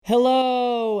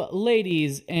Hello,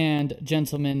 ladies and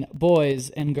gentlemen, boys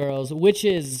and girls,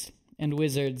 witches and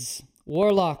wizards,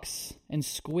 warlocks and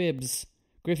squibs,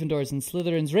 Gryffindors and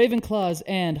Slytherins, Ravenclaws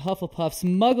and Hufflepuffs,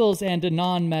 Muggles and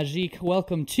non-magique.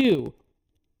 Welcome to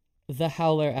The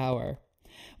Howler Hour.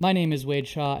 My name is Wade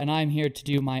Shaw, and I'm here to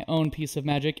do my own piece of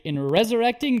magic in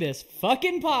resurrecting this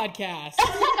fucking podcast.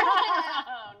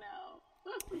 Oh,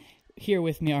 no. Here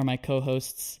with me are my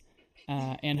co-hosts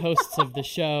and hosts of the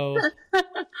show,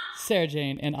 Sarah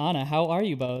Jane and Anna. How are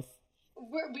you both?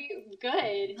 We're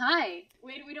good. Hi.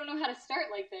 We don't know how to start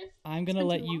like this. I'm going to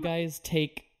let you guys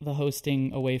take the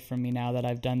hosting away from me now that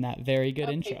I've done that very good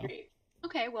intro. Great.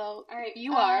 Okay, well, All right.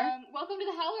 you are. Welcome to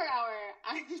the Howler Hour.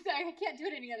 I'm sorry, I can't do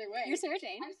it any other way. You're Sarah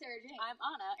Jane. I'm Sarah Jane. I'm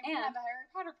Anna. And we have a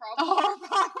Harry Potter a problem. horror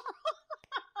problem.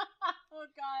 Oh,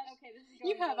 gosh. Okay, this is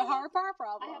going You have really a horror well.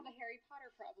 problem. I have a Harry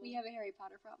Potter problem. We have a Harry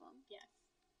Potter problem. Yes.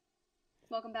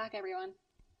 Welcome back, everyone.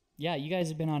 Yeah, you guys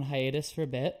have been on hiatus for a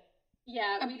bit.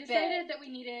 Yeah, A we decided that we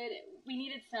needed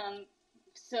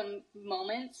some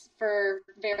moments for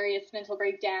various mental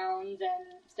breakdowns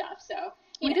and stuff. So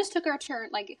We just took our turn.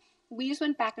 Like, we just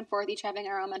went back and forth, each having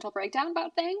our own mental breakdown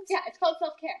about things. yeah, it's called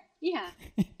self-care. Yeah.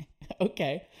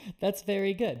 Okay, that's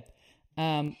very good.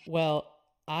 Well,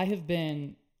 I have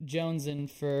been jonesing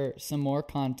for some more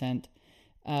content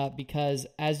because,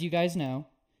 as you guys know,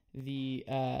 the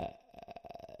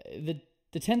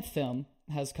 10th film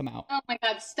has come out. Oh my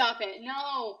God! Stop it!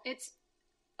 No. It's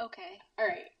okay. All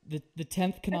right. The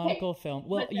 10th canonical film.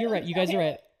 Well, Listen, you're right. You guys okay.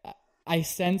 are right. I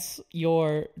sense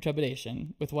your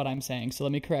trepidation with what I'm saying, so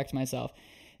let me correct myself.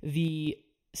 The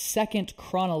second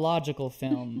chronological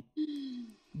film,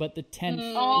 but the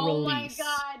 10th Oh release. my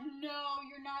God! No,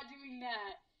 you're not doing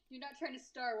that. You're not trying to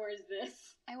Star Wars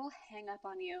this. I will hang up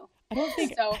on you I don't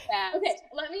think. so fast. Okay,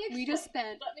 let me explain. We just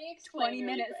spent Let me explain 20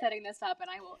 really minutes quick. setting this up, and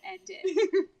I will end it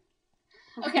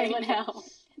Okay, right listen.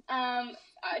 now.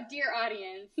 Dear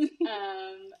audience,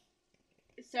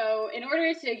 so in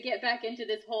order to get back into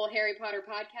this whole Harry Potter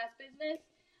podcast business,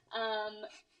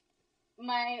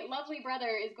 my lovely brother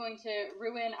is going to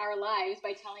ruin our lives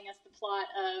by telling us the plot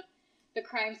of The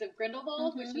Crimes of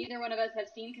Grindelwald, which neither one of us have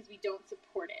seen because we don't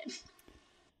support it.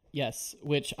 Yes,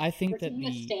 which I think We're that taking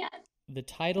a stand. the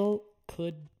title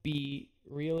could be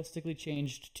realistically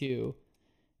changed to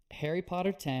Harry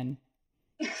Potter 10,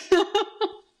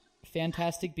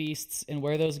 Fantastic Beasts and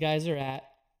Where Those Guys Are At,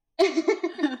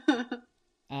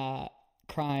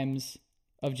 Crimes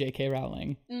of J.K.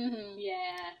 Rowling. Yeah.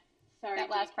 Sorry. That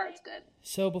last JK. part's good.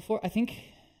 So I think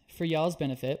for y'all's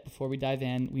benefit, before we dive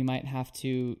in, we might have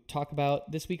to talk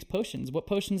about this week's potions. What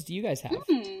potions do you guys have?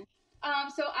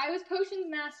 So I was potions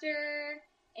master,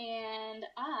 and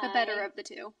The better of the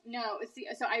two. No, see,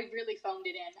 so I really phoned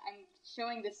it in. I'm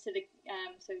showing this to the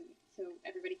so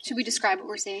everybody can Should we see. describe what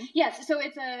we're seeing? Yes, so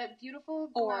it's a beautiful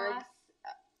Orb. glass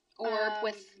Orb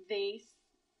with vase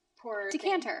pour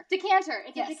decanter. thing. Decanter.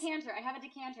 It's Yes. a decanter. I have a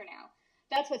decanter now.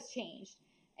 That's what's changed.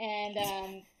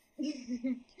 And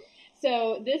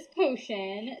so this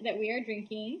potion that we are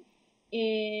drinking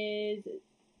is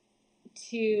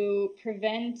to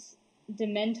prevent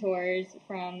Dementors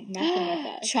from messing with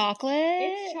us. Chocolate?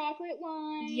 It's chocolate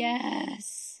wine.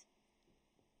 Yes.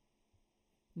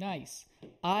 Nice.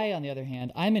 I, on the other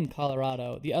hand, I'm in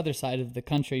Colorado, the other side of the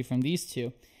country from these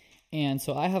two. And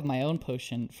so I have my own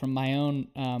potion from my own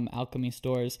alchemy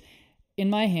stores. In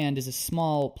my hand is a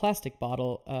small plastic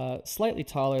bottle, slightly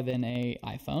taller than an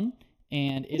iPhone,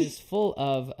 and it is full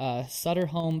of Sutter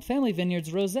Home Family Vineyards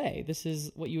Rosé. This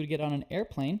is what you would get on an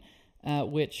airplane,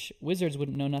 which wizards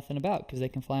wouldn't know nothing about because they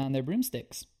can fly on their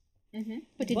broomsticks.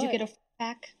 But did you get a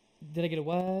 4-pack? Did I get a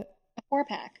what? A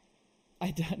 4-pack.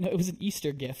 I don't know. It was an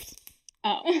Easter gift.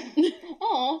 Oh.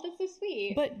 Oh, that's so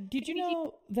sweet. But did you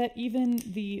know that even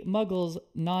the muggles,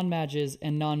 non-mages,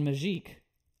 and non-magique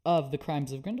of the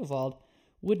Crimes of Grindelwald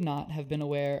would not have been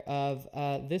aware of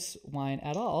this wine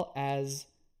at all, as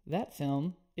that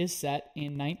film is set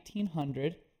in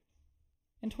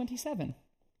 1927.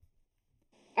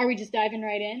 Are we just diving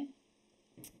right in?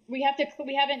 We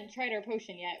haven't tried our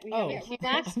potion yet. Oh,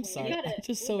 relax. I'm sorry. I'm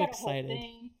just so excited.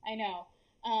 I know.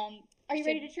 Are you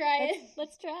ready to try it?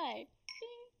 Let's try.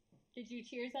 Did you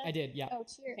cheers us? I did, yeah. Oh,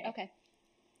 cheers. Okay.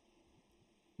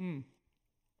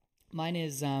 Mine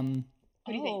is, What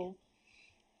do you think?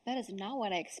 That is not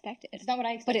what I expected. It's not what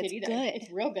I expected it's either. good.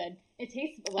 It's real good. It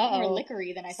tastes a lot more Uh-oh.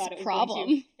 liquor-y than I thought it was Problem.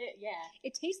 going to. Yeah.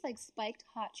 It tastes like spiked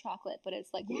hot chocolate, but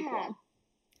it's like Yeah. lukewarm.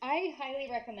 I highly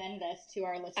recommend this to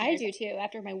our listeners. I do too,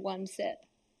 after my one sip.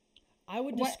 I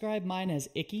would What- describe mine as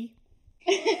icky.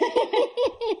 I'm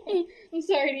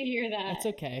sorry to hear that. That's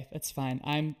okay. That's fine.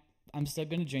 I'm still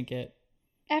going to drink it.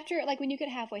 After, like, when you get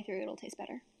halfway through, it'll taste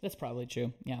better. That's probably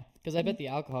true. Yeah, because I bet the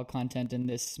alcohol content in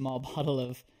this small bottle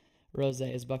of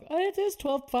rosé is buck. Oh, it is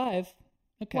 12.5.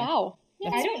 Okay. Wow. Yeah,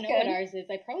 I don't know what ours is.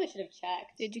 I probably should have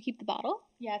checked. Did you keep the bottle?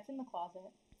 Yeah, it's in the closet.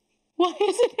 Why is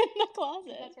it in the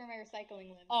closet? That's where my recycling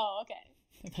lives. Oh, okay.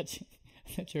 I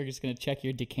thought you were just gonna check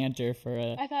your decanter for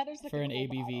a I thought there's like for a an whole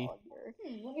ABV. bottle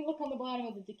of your- Let me look on the bottom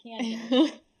of the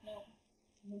decanter. No,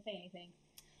 doesn't say anything.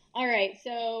 All right,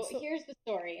 so here's the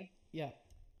story. Yeah.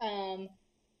 Anna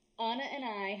and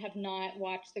I have not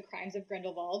watched The Crimes of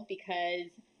Grindelwald because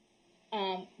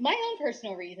my own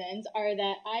personal reasons are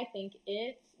that I think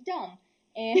it's dumb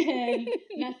and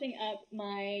messing up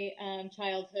my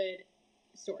childhood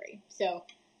story. So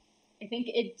I think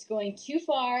it's going too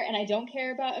far, and I don't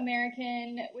care about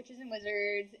American witches and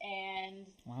wizards, and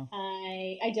Wow.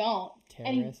 I don't.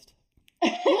 Terrorist.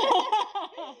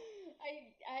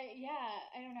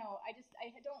 I don't know. I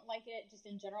don't like it just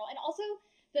in general. And also,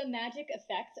 the magic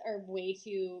effects are way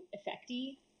too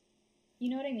effecty. You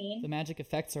know what I mean? The magic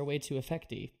effects are way too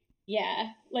effecty. Yeah.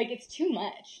 Like, it's too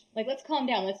much. Like, let's calm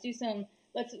down. Let's do some,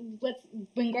 let's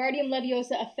Wingardium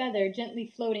Leviosa a feather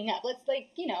gently floating up. Let's, like,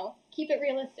 keep it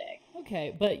realistic.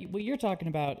 Okay, but what you're talking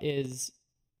about is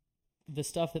the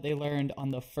stuff that they learned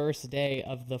on the first day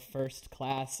of the first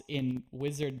class in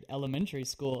Wizard Elementary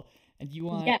School, and you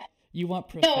want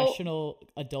professional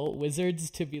adult wizards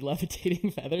to be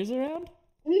levitating feathers around?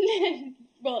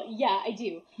 Well, yeah, I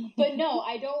do. But no,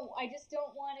 I don't. I just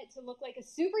don't want it to look like a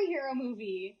superhero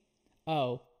movie.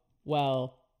 Oh,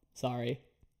 well, sorry.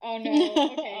 Oh,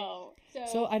 no. Okay.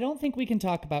 So I don't think we can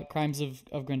talk about Crimes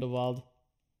of Grindelwald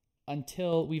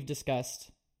until we've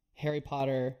discussed Harry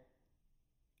Potter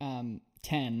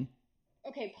 10.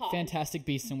 Okay, pause. Fantastic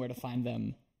Beasts and Where to Find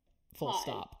Them. Full Pause.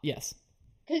 stop. Yes.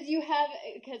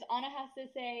 Because Anna has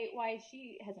to say why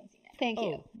she hasn't seen it. Thank you.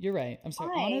 Oh, you're right. I'm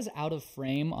sorry. Why? Anna's out of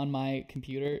frame on my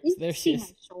computer. You There can she see is.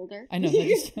 my shoulder. I know.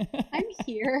 I'm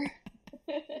here.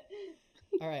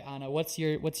 All right, Anna. What's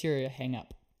your hang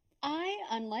up? I,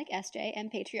 unlike SJ, am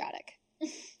patriotic.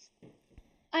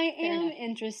 I am enough.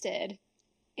 interested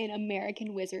in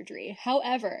American wizardry.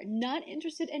 However, not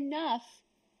interested enough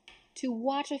to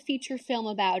watch a feature film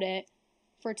about it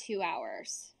for 2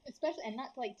 hours. Especially, and not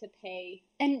like to pay.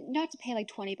 And not to pay like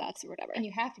 $20 or whatever. And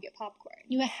you have to get popcorn.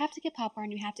 You have to get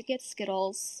popcorn. You have to get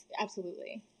Skittles.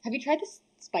 Absolutely. Have you tried the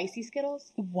spicy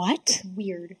Skittles? What?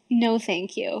 Weird. No,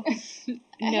 thank you.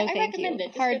 No, I thank recommend you. it,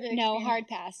 just Hard, for the no, experience. hard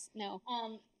pass. No.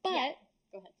 But Yeah.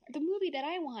 Go ahead. Sorry. the movie that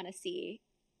I want to see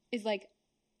is like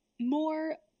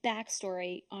more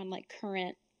backstory on like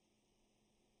current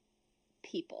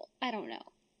people. I don't know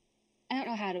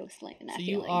how to explain that. So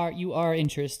feeling. you are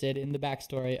interested in the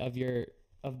backstory of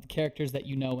the characters that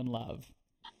you know and love.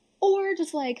 Or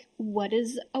just like, what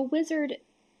does a wizard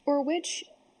or witch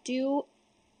do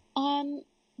on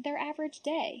their average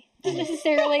day? Not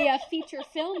necessarily a feature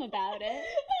film about it.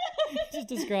 Just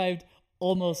described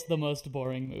almost the most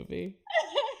boring movie.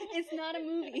 It's not a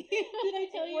movie. Did I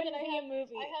tell you that I have a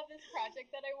movie? I have this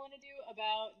project that I want to do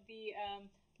about the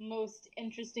most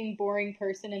interesting, boring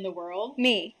person in the world.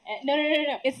 Me. No.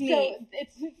 It's me.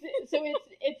 So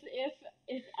it's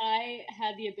if I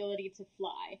had the ability to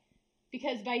fly,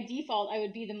 because by default I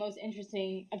would be the most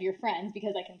interesting of your friends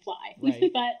because I can fly. Right.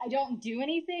 But I don't do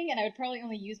anything, and I would probably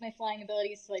only use my flying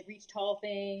abilities to like reach tall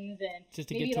things and Just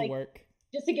to maybe, get to like, work.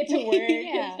 just to get to work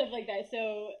Yeah. and stuff like that.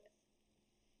 So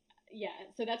yeah,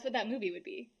 so that's what that movie would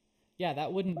be. Yeah,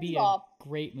 that wouldn't First be of a all-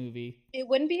 great movie. It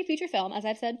wouldn't be a feature film, as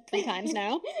I've said 3 times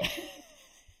now.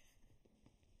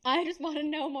 I just want to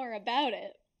know more about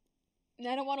it. And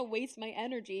I don't want to waste my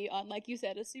energy on, like you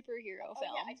said, a superhero Oh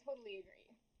film. yeah, I totally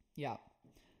agree. Yeah.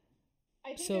 I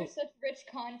think So- there's such rich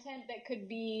content that could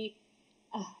be.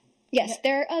 Yes,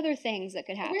 there are other things that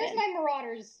could happen. Where's my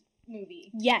Marauders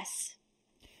movie? Yes.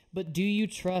 But do you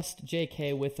trust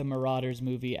JK with the Marauders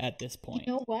movie at this point?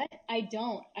 You know what? I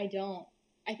don't.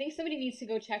 I think somebody needs to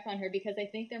go check on her because I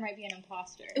think there might be an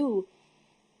imposter. Ooh.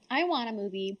 I want a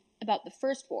movie about the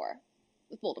first war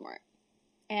with Voldemort.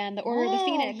 And the Order of the Oh,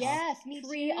 Phoenix. yes, me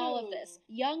Pre all of too. this.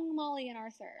 Young Molly and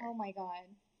Arthur. Oh my god.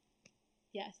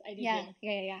 Yes, I do. yeah, too.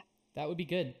 yeah. That would be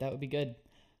good. That would be good.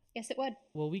 Yes, it would.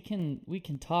 Well, we can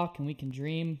talk and we can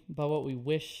dream about what we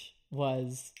wish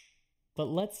was, but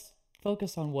let's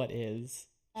focus on what is,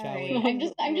 All shall right. we?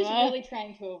 I'm just really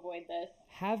trying to avoid this.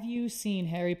 Have you seen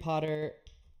Harry Potter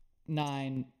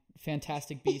 9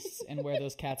 Fantastic Beasts and Where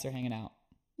Those Cats Are Hanging Out?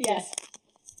 Yes.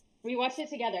 We watched it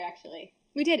together, actually.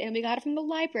 We did, and we got it from the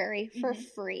library for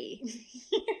free.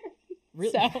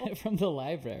 Really? So- From the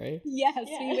library? Yes,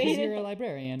 Yeah. we Because waited. you're a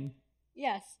librarian.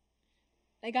 Yes.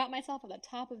 I got myself at the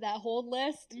top of that hold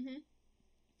list. Mm-hmm.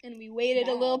 And we waited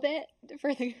a little bit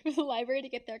for the library to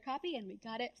get their copy, and we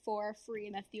got it for free,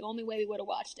 and that's the only way we would have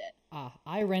watched it.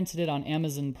 I rented it on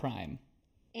Amazon Prime.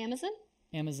 Amazon?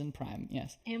 Amazon Prime,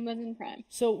 yes. Amazon Prime.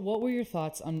 So what were your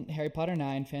thoughts on Harry Potter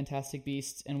 9, Fantastic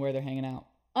Beasts, and where they're hanging out?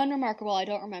 Unremarkable. I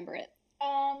don't remember it.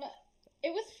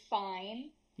 It was fine.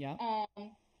 Yeah.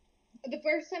 The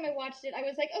first time I watched it, I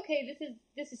was like, okay,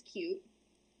 this is cute.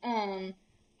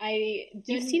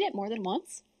 You've seen it more than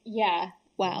once? Yeah.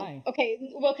 Wow. Why?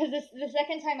 Okay, well, because the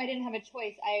second time I didn't have a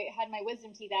choice. I had my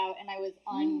wisdom teeth out, and I was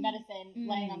on medicine,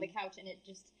 laying on the couch, and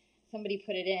somebody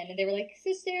put it in, and they were like,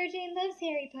 Sister Sarah Jane loves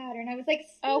Harry Potter, and I was like,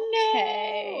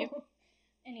 okay. No!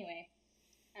 Anyway,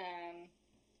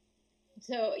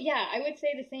 so yeah, I would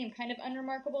say the same, kind of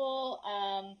unremarkable.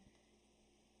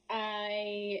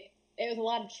 It was a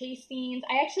lot of chase scenes.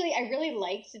 I really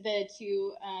liked the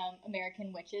two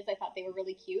American witches. I thought they were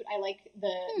really cute. I like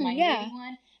the mind reading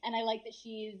one, and I like that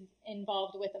she's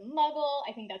involved with a muggle.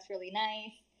 I think that's really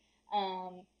nice.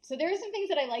 So there were some things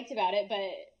that I liked about it,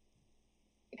 but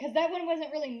because that one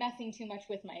wasn't really messing too much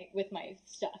with my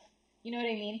stuff. You know what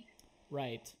I mean?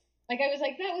 Right. Like I was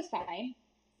like, that was fine.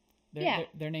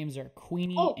 Their names are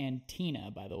Queenie and Tina,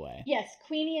 by the way. Yes,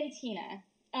 Queenie and Tina.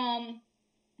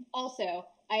 Also,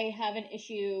 I have an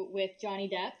issue with Johnny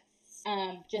Depp.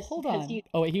 Hold on.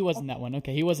 He wasn't that one.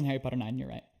 Okay, he wasn't Harry Potter 9. You're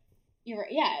right. You're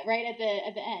right. Yeah, right at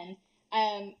the end.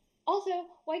 Also,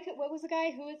 what was the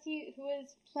guy? Who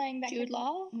was playing that? Jude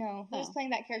Law? No, who was playing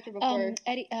that character before?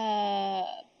 Eddie. Johnny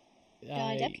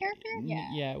Depp character? Yeah.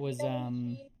 Yeah, it was.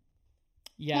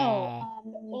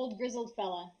 Old grizzled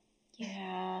fella.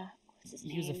 Yeah. What's his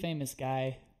name? He was a famous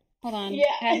guy. Hold on. Yeah.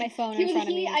 I have my phone in front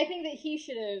of me. I think that he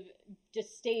should have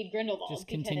just stayed Grindelwald. Just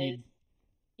continued.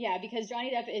 Yeah, because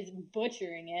Johnny Depp is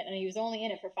butchering it, and he was only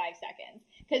in it for 5 seconds.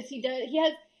 Because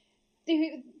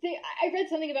I read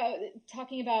something about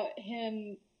talking about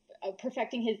him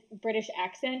perfecting his British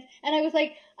accent, and I was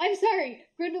like, I'm sorry,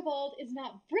 Grindelwald is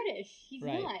not British. He's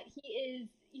not. He is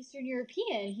Eastern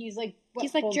European. He's like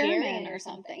he's like German or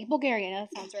something. Bulgarian. That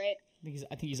sounds right.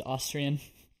 I think he's Austrian.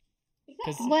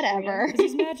 Whatever. Because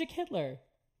he's Magic Hitler.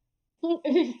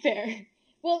 Fair.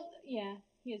 Well, yeah,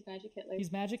 he is Magic Hitler.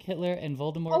 He's Magic Hitler, and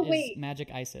Voldemort is Magic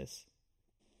Isis.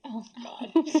 Oh,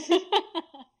 God.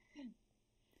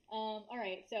 All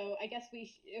right, so I guess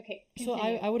okay. Continue.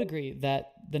 So I would agree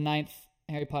that the 9th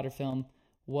Harry Potter film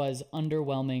was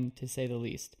underwhelming, to say the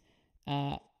least.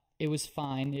 It was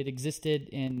fine. It existed,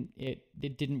 and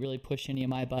it didn't really push any of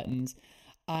my buttons.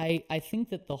 I think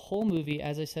that the whole movie,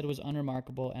 as I said, was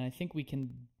unremarkable, and I think we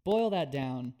can boil that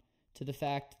down to the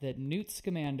fact that Newt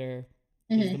Scamander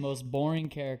is the most boring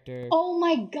character. Oh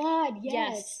my God,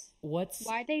 yes.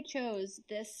 Why they chose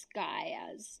this guy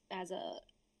as a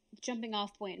jumping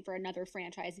off point for another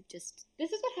franchise? This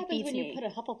is what happens when you put a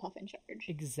Hufflepuff in charge.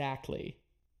 Exactly.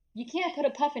 You can't put a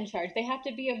Puff in charge. They have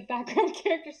to be a background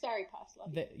character. Sorry, Puffs.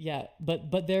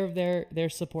 But they're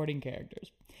supporting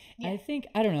characters. Yeah. I think,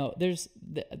 I don't know, there's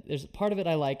part of it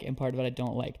I like and part of it I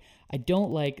don't like. I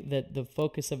don't like that the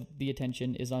focus of the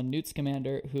attention is on Newt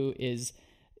Scamander, who is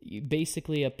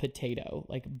basically a potato.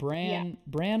 Like Bran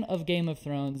of Game of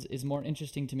Thrones is more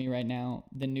interesting to me right now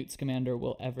than Newt Scamander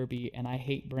will ever be, and I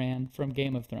hate Bran from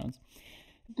Game of Thrones.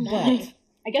 But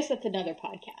I guess that's another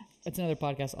podcast. It's another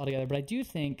podcast altogether, but I do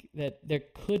think that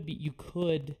you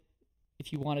could,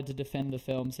 if you wanted to defend the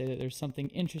film, say that there's something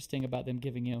interesting about them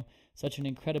giving you such an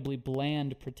incredibly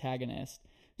bland protagonist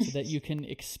so that you can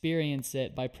experience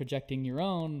it by projecting your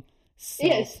own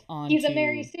self onto... He's a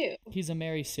Mary Sue. He's a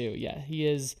Mary Sue, yeah. He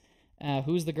is...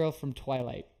 who's the girl from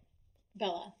Twilight?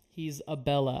 Bella. He's a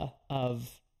Bella of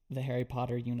the Harry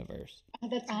Potter universe. Oh,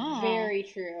 that's very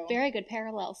true. Very good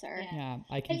parallel, sir. Yeah,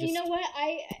 I can. And you know what?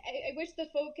 I wish the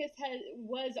focus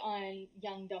was on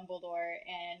young Dumbledore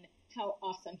and how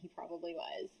awesome he probably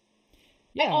was.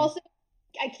 Yeah.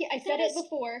 I said it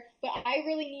before, but I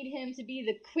really need him to be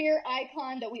the queer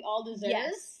icon that we all deserve.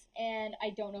 Yes. And I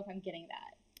don't know if I'm getting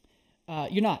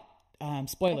that. You're not.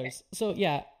 Spoilers. Okay. So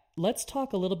yeah. Let's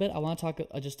talk a little bit. I want to talk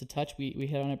just a touch. We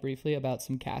hit on it briefly about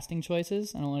some casting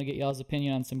choices, and I want to get y'all's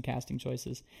opinion on some casting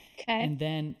choices. Okay. And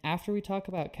then after we talk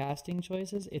about casting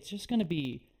choices, it's just going to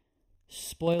be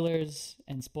spoilers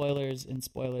and spoilers and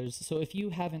spoilers. So if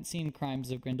you haven't seen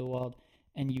Crimes of Grindelwald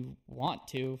and you want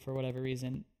to, for whatever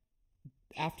reason,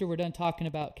 after we're done talking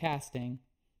about casting,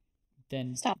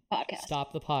 then stop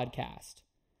the podcast.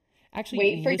 Actually,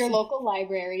 wait for your local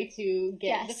library to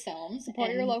get the film.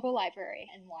 Support your local library.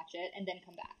 And watch it, and then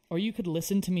come back. Or you could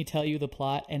listen to me tell you the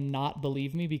plot and not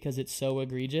believe me because it's so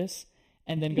egregious,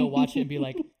 and then go watch it and be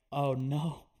like, oh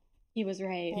no. He was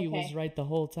right. He was right the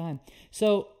whole time.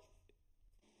 So,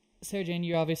 Sarah Jane,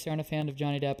 you obviously aren't a fan of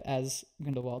Johnny Depp as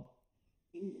Grindelwald.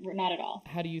 Not at all.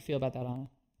 How do you feel about that, Anna?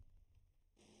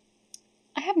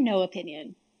 I have no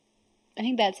opinion. I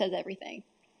think that says everything.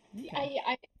 Okay.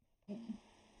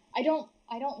 I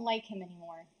don't like him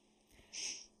anymore.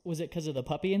 Was it because of the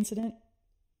puppy incident?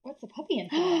 What's the puppy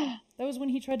incident? That was when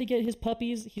he tried to get his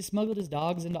puppies. He smuggled his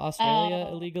dogs into Australia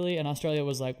illegally, and Australia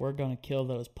was like, "We're going to kill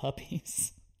those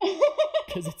puppies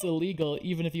because it's illegal,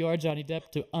 even if you are Johnny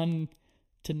Depp,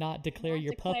 to not declare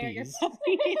your puppies." You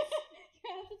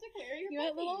have to declare your You puppies.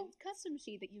 have a little custom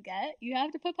sheet that you get. You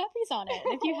have to put puppies on it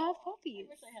if you have puppies. I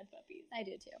wish I had puppies. I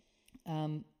do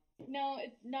too. No,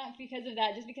 it's not because of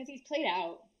that. Just because he's played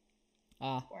out.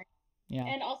 Yeah.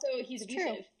 And also, he's It's true.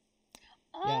 abusive.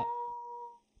 Yeah.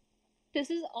 This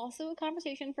is also a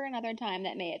conversation for another time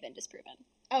that may have been disproven.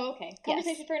 Oh, okay.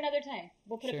 Conversation for another time.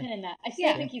 We'll put Sure. a pin in that. I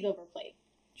still think he's overplayed.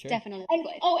 Sure. Definitely.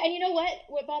 And you know what?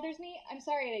 What bothers me? I'm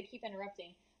sorry to keep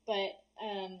interrupting, but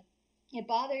it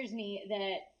bothers me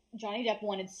that Johnny Depp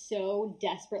wanted so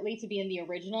desperately to be in the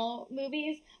original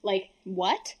movies. Like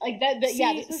What? Like that.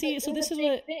 Yeah. This is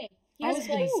what thing. He I was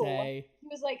going to say. He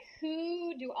was like,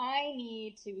 "Who do I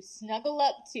need to snuggle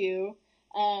up to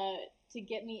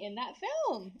get me in that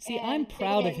film?" See, And I'm they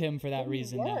proud of didn't- him for that didn't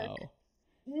reason, work. though.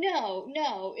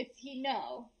 No,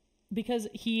 Because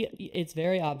it's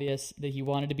very obvious that he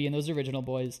wanted to be in those original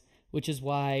boys, which is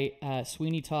why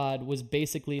Sweeney Todd was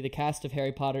basically the cast of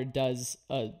Harry Potter does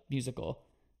a musical.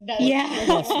 That's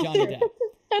Plus Johnny Depp.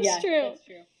 That's true. That's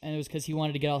true. And it was because he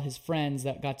wanted to get all his friends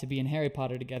that got to be in Harry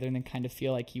Potter together and then kind of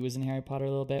feel like he was in Harry Potter a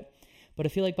little bit. But I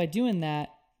feel like by doing that,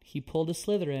 he pulled a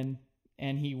Slytherin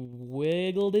and he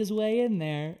wiggled his way in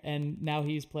there, and now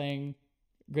he's playing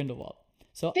Grindelwald.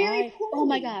 So Very poorly. Oh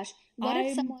my gosh. What I'm-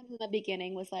 if someone in the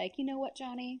beginning was like, you know what,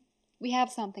 Johnny? We have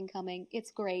something coming.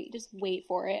 It's great. Just wait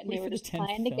for it. And Wait they for were the just 10th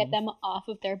trying to film. get them off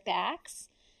of their backs.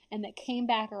 And they came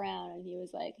back around and he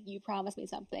was like, you promised me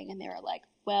something. And they were like,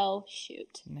 well,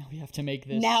 shoot. now we have to make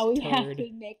this Now we turd. have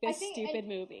to make this I think- stupid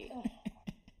movie.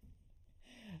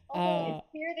 Although it's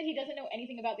clear that he doesn't know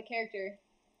anything about the character.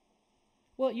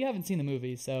 Well, you haven't seen the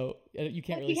movie, so you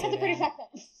can't really He say has a British that.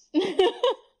 accent.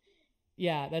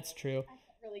 Yeah, that's true.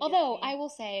 Really gets Although, me. I will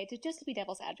say, just to be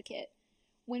devil's advocate,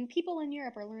 when people in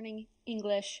Europe are learning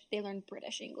English, they learn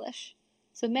British English.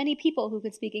 So many people who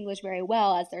could speak English very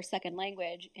well as their second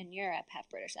language in Europe have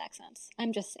British accents.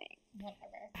 I'm just saying.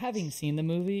 Whatever. Having seen the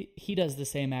movie, he does the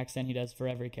same accent he does for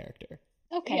every character.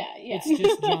 Okay. Yeah. It's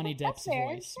just Johnny Depp's fair,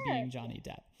 voice sure. being Johnny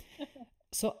Depp.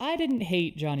 So I didn't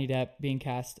hate Johnny Depp being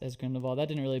cast as Grindelwald. That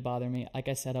didn't really bother me. Like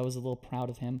I said, I was a little proud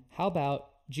of him. How about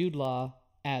Jude Law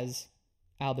as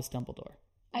Albus Dumbledore?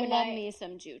 I When love I- me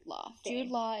some Jude Law. Same.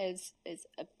 Jude Law is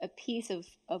a piece of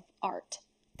art.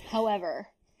 However,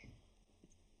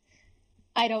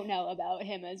 I don't know about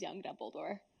him as young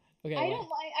Dumbledore. Okay, I well,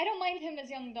 don't mind him as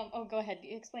young dumb. Oh, go ahead.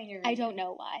 Explain your. I don't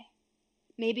know why.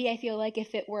 Maybe I feel like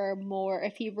if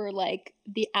he were like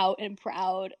the out and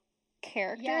proud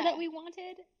character Yeah. that we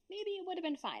wanted, maybe it would have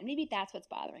been fine. Maybe that's what's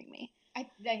bothering me. I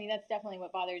mean, that's definitely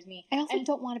what bothers me. I also And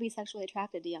don't want to be sexually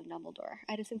attracted to young Dumbledore.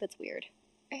 I just think that's weird.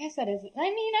 I guess that is. I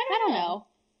mean, I don't know.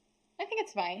 I think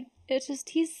it's fine. It's just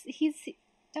he's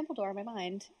Dumbledore in my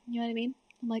mind. You know what I mean?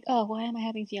 I'm like, oh, why am I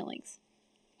having feelings?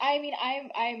 I mean,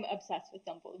 I'm obsessed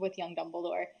with young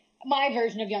Dumbledore. My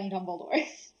version of young Dumbledore.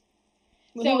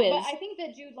 Who So, is? but I think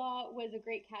that Jude Law was a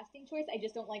great casting choice. I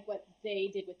just don't like what they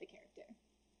did with the character.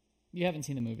 you haven't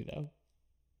seen the movie, though.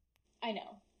 I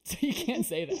know. So you can't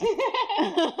say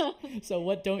that. So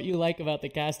what don't you like about the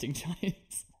casting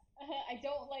choice? I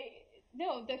don't like.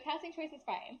 No, the casting choice is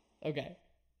fine. Okay.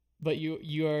 But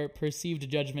your perceived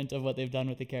judgment of what they've done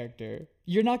with the character.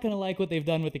 You're not going to like what they've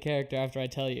done with the character after I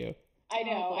tell you. I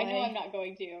know. Oh, I know. boy. I'm not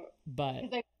going to. But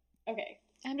Okay.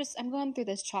 I'm going through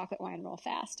this chocolate wine real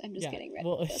fast. I'm just yeah, getting ready.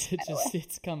 well, for this, by the way.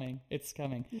 it's coming. It's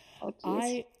coming. Oh,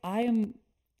 jeez.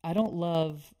 I don't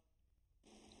love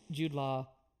Jude Law,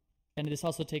 and this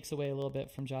also takes away a little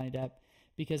bit from Johnny Depp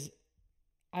because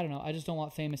I don't know. I just don't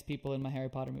want famous people in my Harry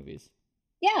Potter movies.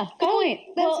 Yeah, good point.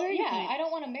 That's Well, very good yeah. point. I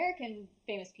don't want American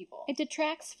famous people. It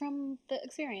detracts from the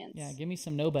experience. Yeah, give me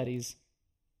some nobodies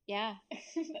Yeah.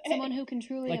 Someone who can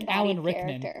truly like embody Alan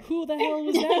Rickman. character. Who the hell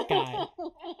was that guy? I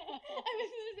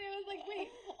was like, wait,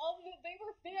 they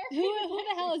were there. Who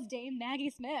the hell is Dame Maggie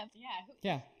Smith? Yeah,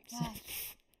 Yeah, Gosh.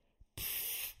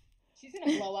 she's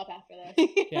gonna blow up after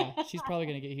this. yeah, she's probably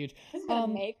gonna get huge. Who's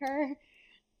gonna make her?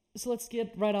 So let's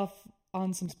get right off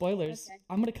on some spoilers. Okay.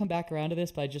 I'm gonna come back around to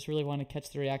this, but I just really want to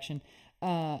catch the reaction.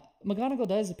 McGonagall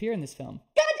does appear in this film.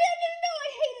 God damn it! No, I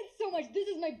hate it so much. This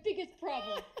is my biggest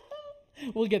problem.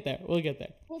 We'll get there. We'll get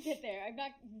there. We'll get there. I'm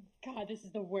not. God, this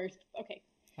is the worst. Okay.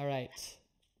 All right.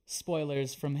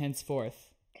 Spoilers from henceforth.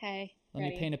 Okay. Let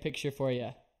Ready. me paint a picture for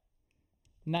you.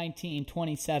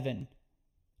 1927,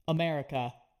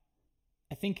 America.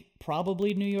 I think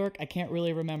probably New York. I can't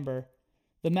really remember.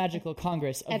 The Magical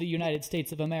Congress of the United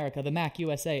States of America, the MAC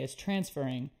USA, is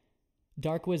transferring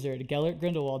Dark Wizard Gellert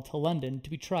Grindelwald to London to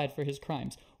be tried for his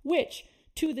crimes, which,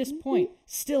 to this point,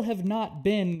 still have not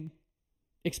been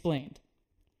explained.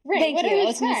 Right. Thank what you. are I his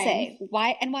was going to crimes? say,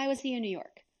 why was he in New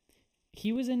York?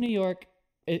 He was in New York.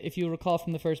 If you recall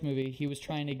from the first movie, he was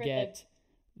trying to For get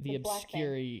the black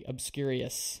thing.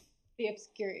 obscurious. The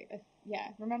obscure. Yeah.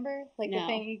 Remember? Like the No.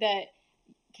 thing that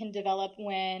can develop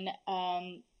when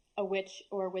a witch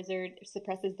or wizard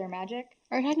suppresses their magic.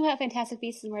 Are you talking about Fantastic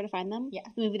Beasts and Where to Find Them? Yeah.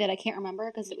 The movie that I can't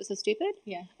remember because it was so stupid?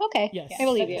 Yeah. Okay. Yes. I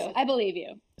believe Yes. you. I believe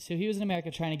you. So he was in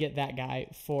America trying to get that guy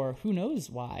for who knows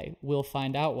why. We'll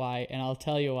find out why, and I'll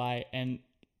tell you why, and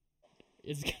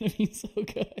it's going to be so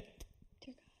good.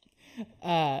 Dear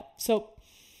God. So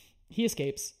he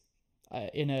escapes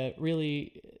in a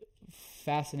really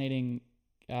fascinating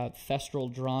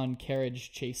thestral drawn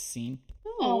carriage chase scene.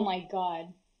 Oh my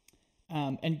god.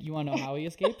 And you want to know how he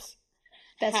escapes?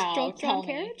 That's How? John Tell me.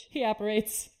 Carriage? He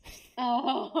apparates.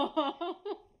 Oh.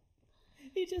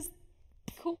 He just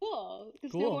Cool.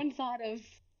 Because Cool. no one thought of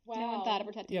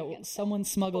protecting yeah. him Well, against someone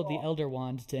smuggled the Cool. Elder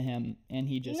Wand to him, and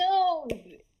he just No.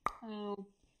 that. Oh,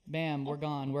 bam, we're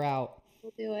gone, we're out.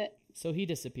 we'll do it. So he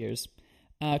disappears.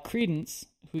 Credence,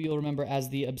 who you'll remember as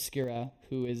the Obscura,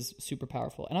 who is super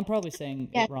powerful, and I'm probably saying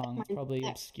Yeah, it wrong. It's probably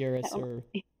that- Obscurus that or remember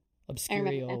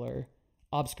Obscurial or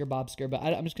Obscure Bobscure, but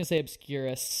I'm just gonna say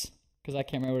Obscurus because I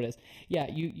can't remember what it is. Yeah,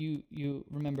 you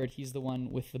remembered he's the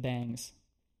one with the bangs.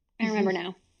 I remember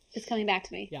now. It's coming back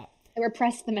to me. Yeah. I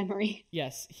repressed the memory.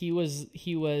 Yes, he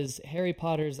was Harry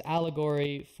Potter's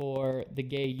allegory for the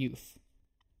gay youth.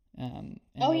 And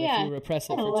Oh, that yeah. if you repress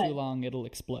it Oh, for what? too long, it'll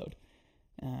explode,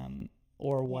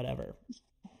 or whatever.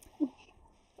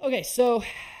 Okay, so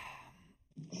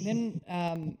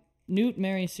then Newt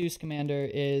Mary Sue Scamander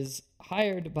is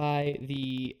hired by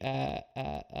the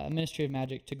Ministry of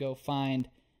Magic to go find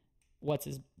what's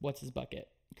his bucket,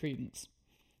 Credence.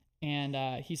 And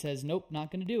he says, nope,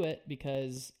 not going to do it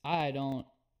because I don't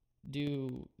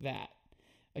do that.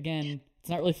 Again, it's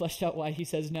not really fleshed out why he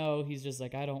says no. He's just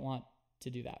like, I don't want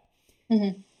to do that.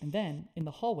 Mm-hmm. And then in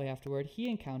the hallway afterward, he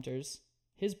encounters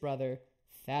his brother,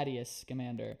 Thaddeus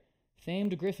Scamander,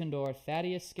 famed Gryffindor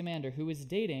Thaddeus Scamander, who is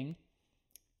dating,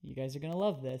 you guys are going to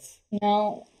love this.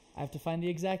 No. I have to find the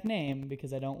exact name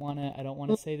because I don't want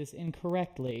to say this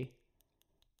incorrectly.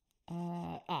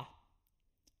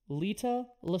 Lita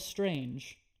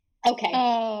Lestrange. Okay.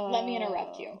 Oh. Let me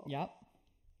interrupt you. Yep.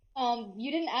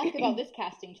 You didn't ask about this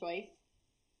casting choice.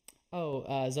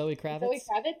 Oh, Zoe Kravitz. Zoe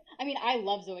Kravitz. I mean, I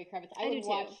love Zoe Kravitz. I I do would too.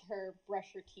 watch her brush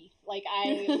her teeth. Like,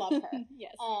 I love her.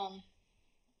 Yes.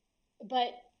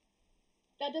 But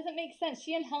that doesn't make sense.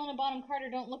 She and Helena Bonham Carter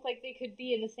don't look like they could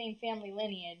be in the same family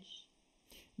lineage.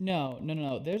 No.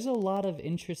 There's a lot of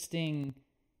interesting,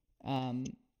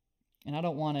 and I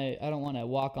don't want to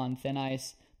walk on thin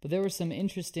ice, but there were some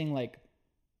interesting like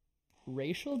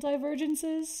racial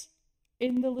divergences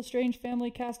in the Lestrange family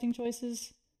casting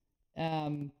choices,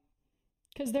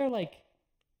 because they're like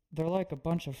a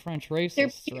bunch of French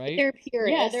racists, right? They're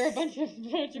purists. Yeah, they're a bunch of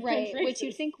right, French which you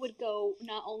racists. think would go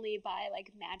not only by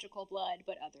like magical blood,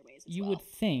 but other ways as You well. would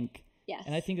think, Yes.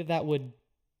 and I think that would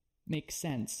make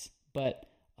sense, but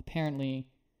apparently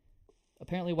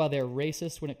while they're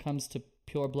racist when it comes to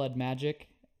pure blood magic,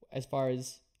 as far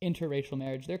as interracial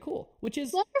marriage, they're cool, which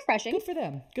is well, refreshing. good for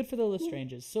them. Good for the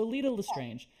Lestranges. So Lita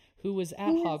Lestrange, who was at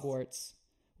Hogwarts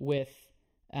with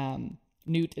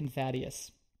Newt and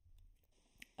Thaddeus.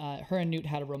 Her and Newt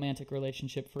had a romantic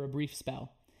relationship for a brief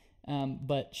spell,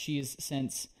 but she's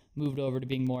since moved over to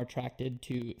being more attracted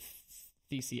to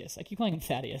Theseus. I keep calling him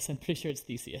Thaddeus. I'm pretty sure it's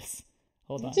Theseus.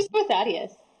 Hold on. Just go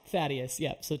Thaddeus. Thaddeus,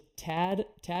 yeah. So Tad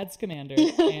Scamander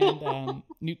and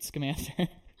Newt Scamander,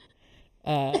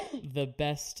 the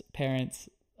best parents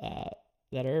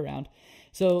that are around.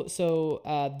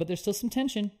 But there's still some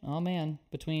tension. Oh man,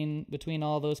 between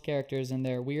all those characters and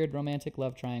their weird romantic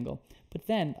love triangle. But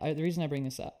then the reason I bring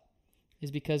this up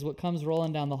is because what comes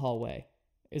rolling down the hallway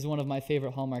is one of my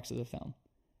favorite hallmarks of the film.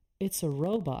 It's a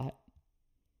robot.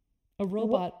 A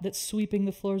robot that's sweeping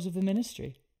the floors of the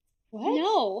Ministry. What?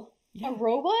 No. Yeah. A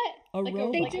robot? A Like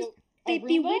robot. They Roomba?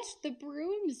 bewitched the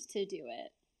brooms to do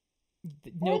it.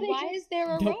 Nope. they Why just- is there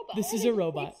a Nope, robot? this Or is they a just,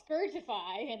 robot. Like,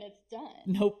 Scourgify and it's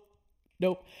done.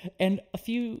 Nope. And a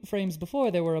few frames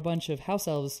before, there were a bunch of house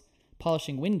elves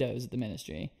polishing windows at the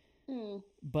Ministry. Hmm.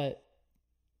 But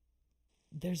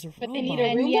There's a Roomba. But they need a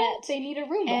And Roomba. yet- They need a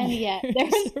Roomba. And yet,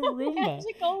 There's a Roomba.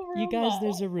 magical Roomba. You guys,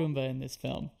 there's a Roomba in this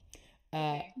film.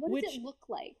 Okay. what does it look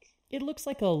like? It looks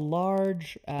like a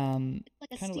large, Like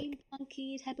a kind of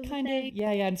steampunky type of kind thing? of,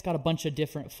 yeah, and it's got a bunch of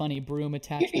different funny broom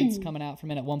attachments coming out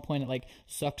from it. At one point, it like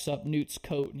sucks up Newt's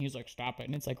coat, and he's like, "Stop it!"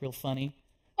 And it's like real funny.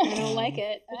 I don't like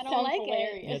it. I don't sounds like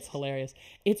hilarious. it. Yeah, it's hilarious.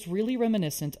 It's really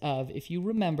reminiscent of, if you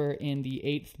remember, in the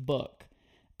 8th book.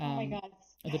 Oh my god.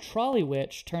 The trolley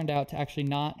witch turned out to actually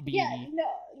not be. Yeah,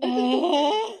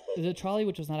 no. The trolley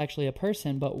witch was not actually a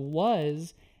person, but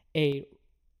was a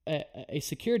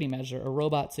security measure, a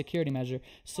robot security measure.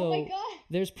 So Oh my God.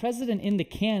 there's precedent in the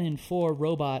canon for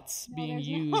robots being there's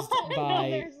used not. No, by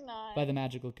there's not. by the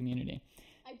magical community.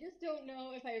 I just don't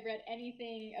know if I read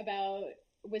anything about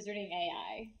wizarding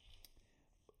AI.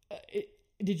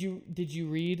 Did you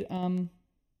read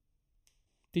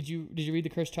did you read The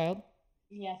Cursed Child?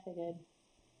 Yes, I did.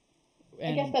 I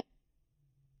And guess that's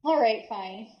all right.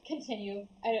 Fine. Continue.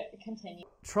 Continue.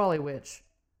 trolley witch,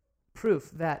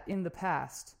 proof that in the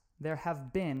past there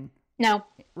have been No.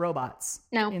 robots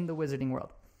No. in the wizarding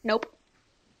world. Nope.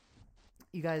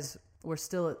 You guys, we're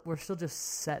still just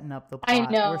setting up the plot. I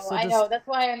know. We're still I just- know. That's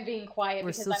why I'm being quiet, we're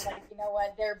because still- I'm like, you know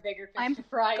what? They're bigger fish I'm to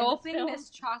fry. in gulping film. this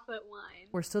chocolate wine.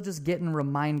 We're still just getting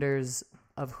reminders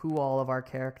of who all of our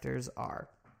characters are.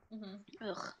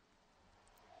 Ugh.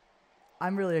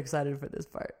 I'm really excited for this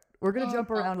part. We're gonna jump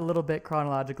around a little bit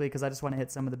chronologically because I just want to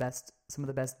hit some of the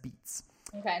best beats.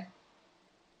 Okay.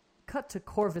 Cut to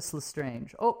Corvus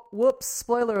Lestrange. Oh, whoops!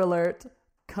 Spoiler alert.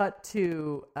 Cut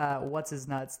to what's his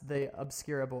nuts? The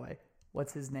Obscura boy.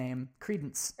 What's his name?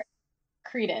 Credence.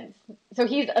 Credence. So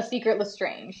he's a secret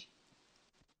Lestrange.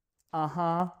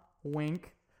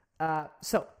 Wink.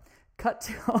 So, cut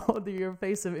to your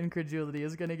face of incredulity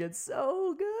is gonna get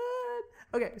so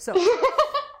good. Okay, so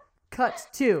cut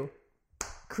to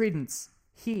Credence.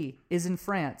 He is in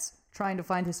France trying to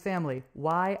find his family.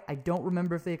 Why? I don't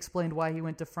remember if they explained why he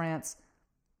went to France,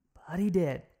 but he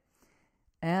did.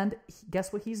 And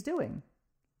guess what he's doing?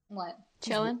 What?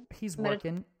 Chilling? He's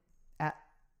working at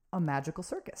a magical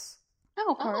circus,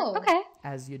 Oh. Okay.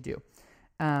 as you do.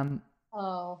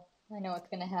 Oh, I know what's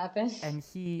gonna happen. And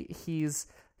he's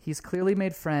clearly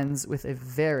made friends with a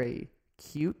very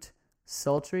cute,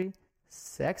 sultry,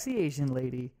 sexy Asian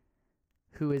lady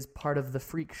who is part of the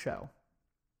freak show.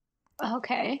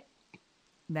 Okay.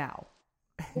 Now,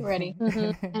 Ready?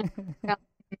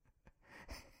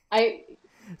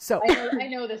 so I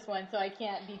know this one, so I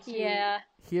can't be too. Yeah.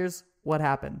 here's what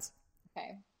happens.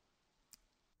 Okay.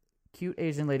 Cute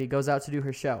Asian lady goes out to do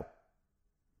her show,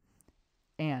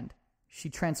 and she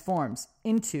transforms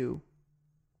into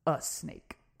a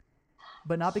snake.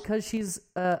 But not because she's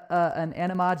an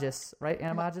animagus, right?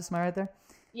 Animagus, am I right there?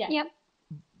 Yeah. Yep.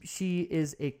 She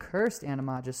is a cursed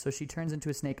animagus, so she turns into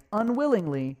a snake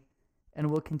unwillingly and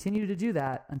will continue to do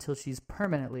that until she's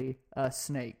permanently a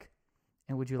snake.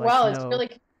 And would you like Well, to it's know? really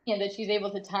convenient that she's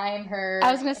able to time her.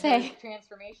 I was gonna say. her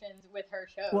transformations with her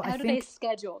show. Well, How I do they think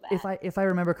schedule that? if I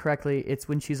remember correctly, it's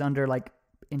when she's under like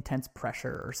intense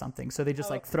pressure or something. So they just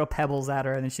like throw pebbles at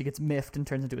her and then she gets miffed and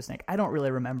turns into a snake. I don't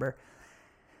really remember.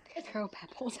 Throw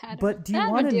pebbles at her. But do you That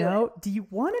want would to do know? it. Do you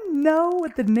want to know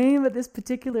what the name of this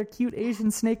particular cute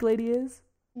Asian snake lady is?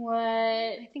 What?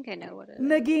 I think I know what it is.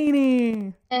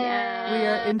 Nagini. Yeah. We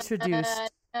are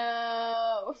introduced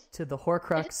No. to the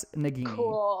Horcrux Nagini.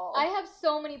 Cool. I have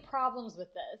so many problems with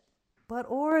this. But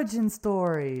origin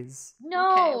stories.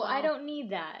 No, Okay, well. I don't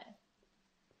need that.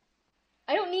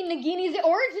 I don't need Nagini's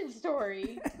origin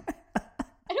story.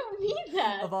 I don't need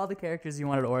that. Of all the characters you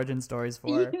wanted origin stories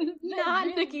for, Not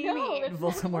No, Nagini. that's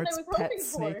not what I Voldemort's was pet hoping for.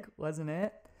 snake, wasn't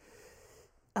it?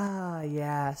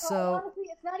 Yeah. No, So honestly,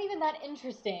 it's not even that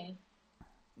interesting.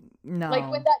 no. Like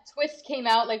when that twist came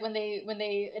out, like when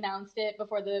they announced it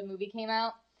before the movie came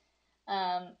out,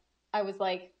 I was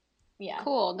like, yeah,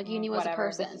 Cool. Nagini was a whatever,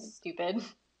 person. This is stupid.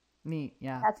 Neat.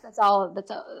 Yeah. That's all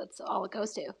it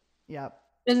goes to. It Yep.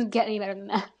 doesn't get any better than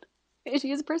that.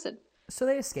 She is a person. So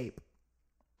they escape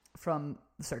from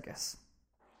the circus.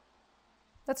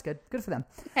 That's good. Good for them.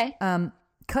 Okay.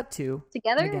 Cut to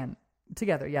Together? again.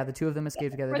 Together, yeah. The two of them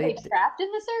escape together. Were they trapped in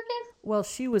the circus? Well,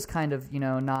 she was kind of,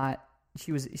 not.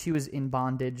 She was in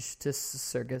bondage to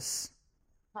circus.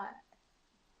 Hot.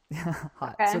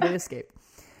 Hot. Okay. So they escape.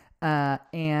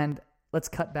 And let's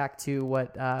cut back to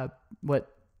what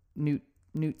Newt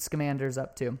Scamander's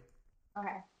up to.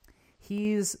 Okay.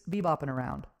 He's bebopping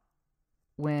around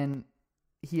when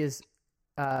he is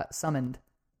summoned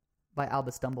by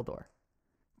Albus Dumbledore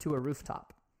to a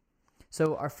rooftop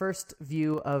So our first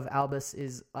view of Albus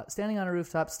is standing on a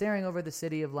rooftop, staring over the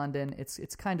city of London.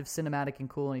 It's kind of cinematic and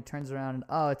cool, and he turns around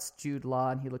and, it's Jude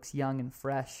Law, and he looks young and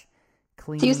fresh,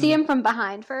 clean. Do you see him from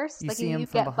behind first? You like see him you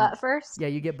from get behind. butt first? Yeah,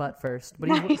 you get butt first. But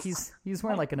Nice. he's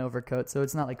wearing like an overcoat, so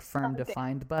it's not like firm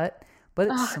defined butt, but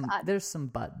it's God. there's some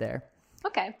butt there.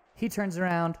 Okay. He turns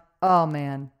around, oh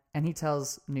man, and he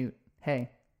tells Newt, hey,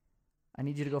 I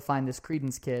need you to go find this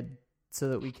Credence kid so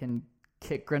that we can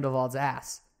kick Grindelwald's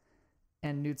ass.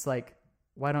 And Newt's like,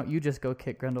 why don't you just go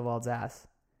kick Grindelwald's ass?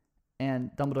 And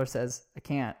Dumbledore says, I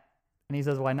can't. And he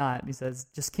says, why not? And he says,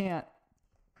 just can't.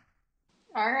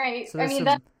 All right. So I mean,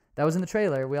 that. that was in the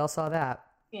trailer. We all saw that.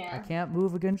 Yeah. I can't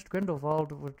move against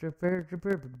Grindelwald,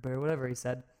 whatever he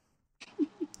said.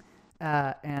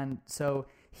 And so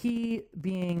he,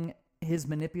 being his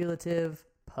manipulative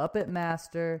puppet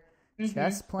master,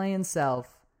 chess playing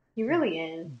self, He really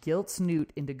is. guilts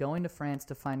Newt into going to France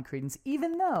to find Credence,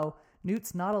 even though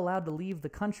Newt's not allowed to leave the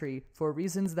country for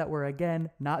reasons that were, again,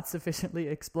 not sufficiently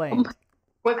explained.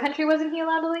 What country wasn't he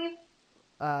allowed to leave?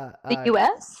 The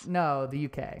U.S.? No, the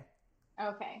UK.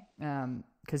 Okay.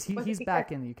 Because Was he's it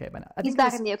back in the UK by now. I He's think it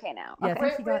back was- in the UK now. Yeah, I Okay.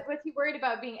 think he got- Was he worried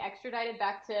about being extradited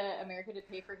back to America to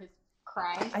pay for his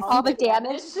crimes? All the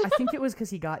damage. I think it was because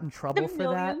he got in trouble for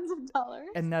that. Millions of dollars.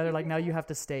 And now they're like, now you have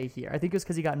to stay here. I think it was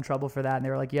because he got in trouble for that. And they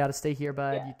were like, you got to stay here,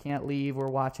 bud. Yeah. You can't leave. We're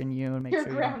watching you and make You're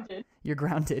sure grounded. you're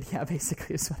grounded. Yeah,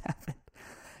 basically is what happened.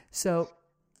 So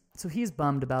he's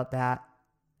bummed about that.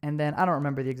 And then I don't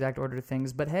remember the exact order of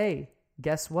things, but hey,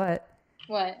 guess what?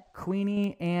 What?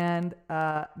 Queenie and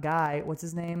Guy, what's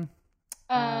his name?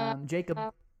 Jacob.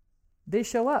 They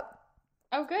show up.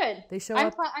 Oh, good. They show I'm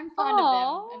up. I'm fond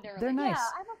Aw. of them. And They're nice.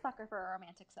 Yeah, I'm a sucker for a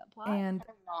romantic subplot. And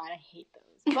I'm not. I hate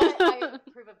those. But I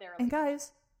approve of their and relationship.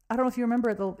 guys, I don't know if you remember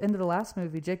at the end of the last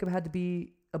movie, Jacob had to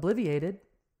be obliviated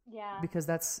yeah. because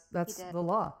that's did. the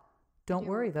law. Don't do.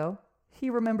 worry though. He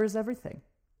remembers everything.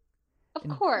 Of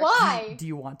And- course. Why? Do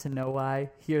you want to know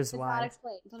why? Here's It's not why.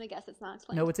 explained. Let me guess. It's not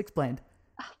explained. No, it's explained.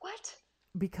 What?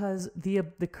 Because the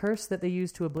curse that they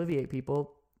use to obliviate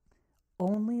people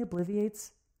only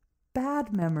obliviates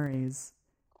bad memories.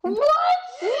 What?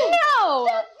 No!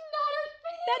 That's not a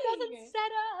thing. That doesn't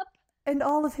set up. And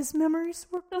all of his memories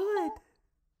were good.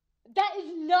 That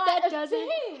is not That a doesn't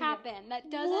thing. happen.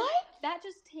 That doesn't. What? That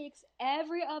just takes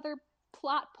every other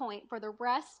plot point for the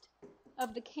rest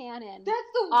of the canon. That's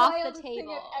the Off the wildest thing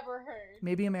table. I've ever heard.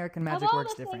 Maybe American Of magic all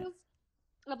works the different. things-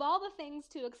 of all the things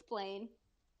to explain,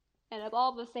 and of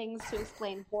all the things to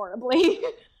explain horribly,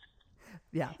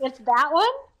 Yeah, it's that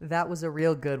one. that was a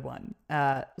real good one.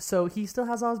 So he still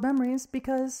has all his memories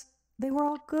because they were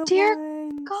all good Dear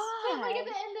ones. God. But like at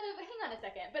the end of, hang on a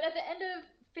second. But at the end of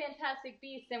Fantastic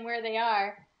Beasts and where they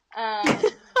are,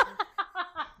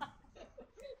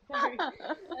 sorry,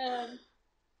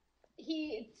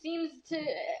 he seems to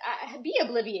be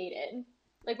obliviated.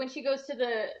 Like when she goes to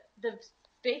the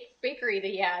bakery that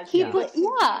he has. He Yeah.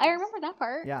 yeah, I remember that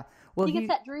part. Yeah. Well, he gets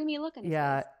that dreamy look in his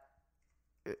yeah.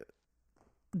 face.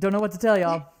 Don't know what to tell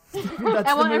y'all. That's I the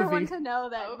want movie. everyone to know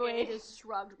that Okay. Wade just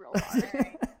shrugged real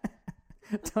hard.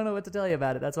 Don't know what to tell you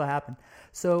about it. That's what happened.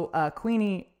 So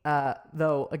Queenie,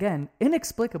 though, again,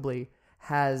 inexplicably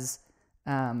has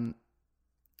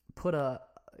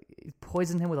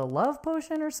poisoned him with a love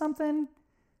potion or something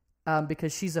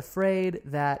because she's afraid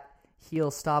that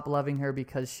he'll stop loving her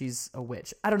because she's a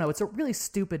witch. I don't know. It's a really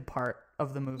stupid part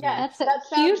of the movie. Yeah, That's a that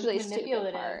sounds hugely stupid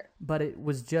manipulative. part. But it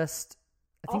was just,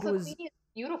 I think Also, it was, Queenie is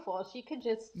beautiful. She could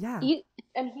just, yeah.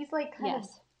 and he's like kind of,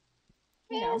 Yes.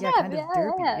 you know. Yeah, kind of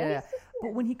derpy. yeah. Yeah.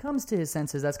 But when he comes to his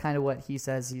senses, that's kind of what he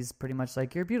says. He's pretty much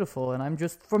like, you're beautiful, and I'm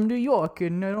just from New York,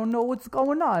 and I don't know what's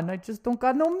going on. I just don't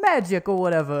got no magic or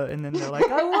whatever. And then they're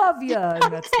like, I love you. And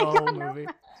that's the whole movie.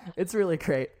 It's really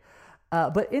great.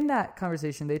 But in that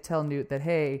conversation, they tell Newt that,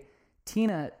 hey,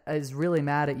 Tina is really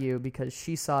mad at you because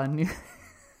she saw a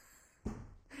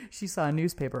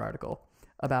newspaper article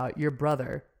about your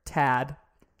brother, Tad,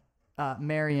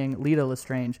 marrying Lita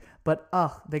Lestrange. But,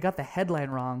 they got the headline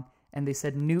wrong. And they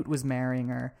said Newt was marrying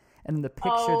her. And in the picture,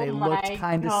 Oh they looked my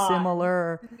kind of God.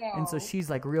 similar. No. And so she's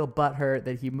like real butthurt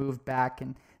that he moved back.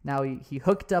 And now he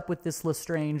hooked up with this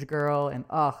Lestrange girl. And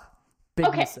big,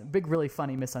 Okay. big, really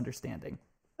funny misunderstanding.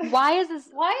 Why is this?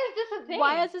 Why is this a thing?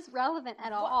 Why is this relevant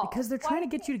at all? Because they're trying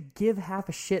to get you to give half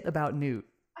a shit about Newt.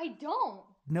 I don't.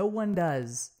 No one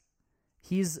does.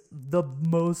 He's the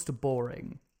most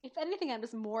boring. If anything, I'm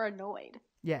just more annoyed.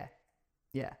 Yeah.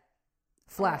 Yeah.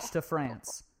 Flash to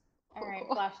France. All right,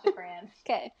 flash to France.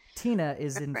 Okay. Tina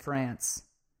is in France.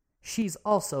 She's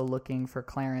also looking for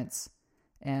Clarence.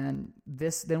 And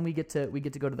then we get to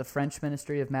go to the French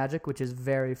Ministry of Magic, which is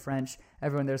very French.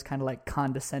 Everyone there's kind of like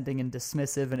condescending and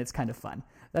dismissive, and it's kind of fun.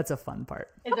 That's a fun part.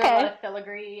 Is there a lot of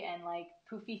filigree and like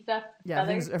poofy stuff? Yeah,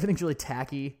 everything's really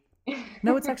tacky.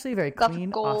 No, it's actually a very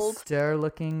clean,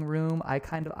 austere-looking room.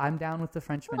 I'm down with the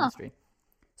French Ministry.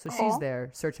 So she's there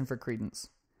searching for Credence.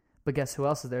 But guess who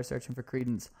else is there searching for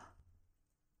Credence?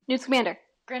 Newt Scamander.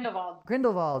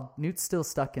 Grindelwald. Newt's still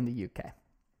stuck in the UK.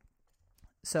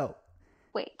 So.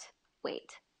 Wait.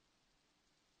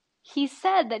 He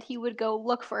said that he would go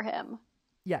look for him.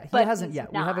 Yeah, he hasn't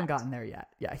yet. We haven't gotten there yet.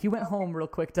 Yeah, he went home real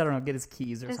quick to, I don't know, get his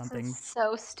keys or something. This is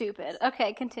so stupid.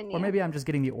 Okay, continue. Or maybe I'm just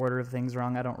getting the order of things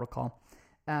wrong. I don't recall.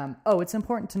 It's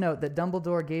important to note that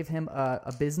Dumbledore gave him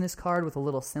a business card with a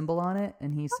little symbol on it,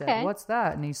 and he said, "What's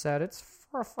that?" And he said, "It's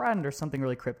for a friend," or something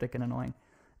really cryptic and annoying.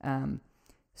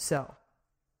 So,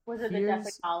 was it the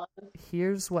Deathly Hallows?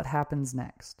 Here's what happens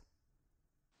next.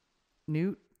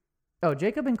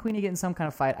 Jacob and Queenie get in some kind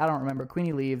of fight. I don't remember.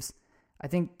 Queenie leaves. I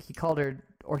think he called her,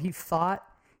 or he thought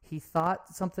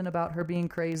something about her being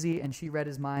crazy, and she read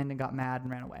his mind and got mad and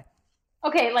ran away.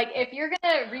 Okay, like, if you're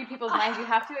going to read people's minds, you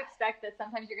have to expect that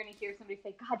sometimes you're going to hear somebody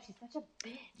say, God, she's such a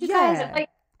bitch. Yeah. Like,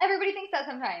 everybody thinks that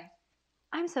sometimes.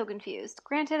 I'm so confused.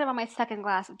 Granted, I'm on my second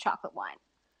glass of chocolate wine,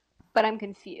 but I'm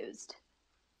confused.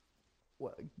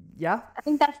 Well, yeah? I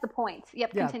think that's the point.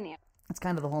 Yep, yeah. Continue. It's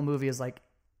kind of the whole movie is like,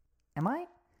 am I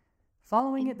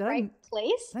following it? Did I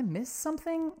miss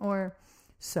something? Or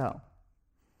so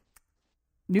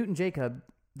Newt and Jacob,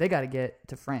 they got to get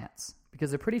to France because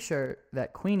they're pretty sure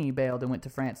that Queenie bailed and went to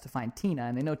France to find Tina,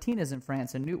 and they know Tina's in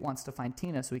France, and Newt wants to find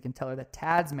Tina so he can tell her that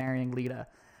Tad's marrying Lita,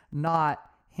 not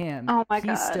him. Oh my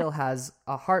God. He still has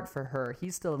a heart for her.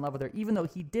 He's still in love with her, even though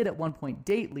he did at one point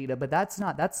date Lita, but that's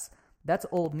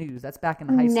old news. That's back in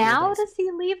the high school Now days. does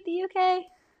he leave the UK?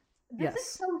 This is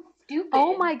so stupid.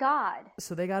 Oh my God.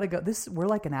 So they gotta go. We're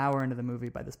like an hour into the movie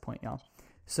by this point, y'all.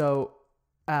 So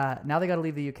now they gotta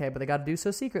leave the UK, but they gotta do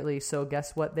so secretly. So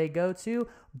guess what they go to?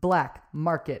 Black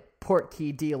market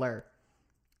portkey dealer,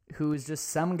 who's just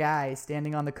some guy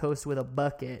standing on the coast with a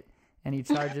bucket, and he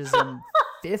charges them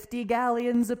 50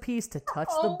 galleons apiece to touch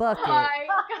the bucket. My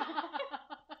God.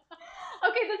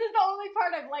 Okay, this is the only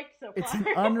part I've liked so far. It's an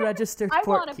unregistered portkey. I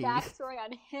want a backstory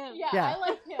on him. Yeah. I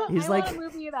like him. He's want a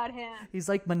movie about him. He's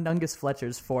like Mundungus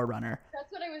Fletcher's forerunner.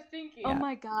 That's what I was thinking. Oh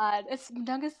my God. It's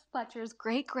Mundungus Fletcher's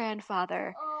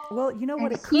great-grandfather. Well, you know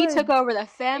what? He took over the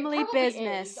family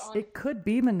business. It could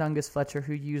be Mundungus Fletcher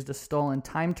who used a stolen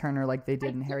time turner like they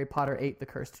did in Harry Potter 8, The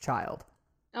Cursed Child.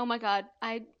 Oh my God.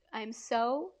 I'm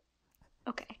so...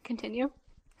 Okay, continue.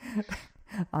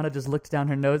 Anna just looked down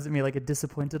her nose at me like a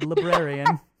disappointed librarian.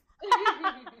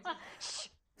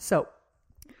 So,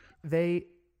 they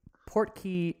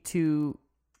portkey to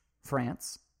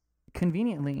France,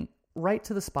 conveniently right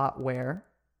to the spot where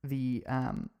the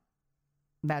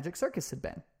magic circus had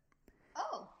been.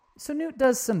 Oh. So Newt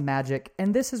does some magic,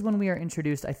 and this is when we are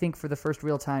introduced, I think, for the first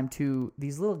real time to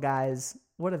these little guys.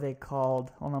 What are they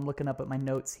called? Hold on, I'm looking up at my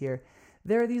notes here.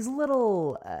 There are these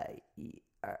little...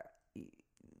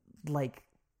 like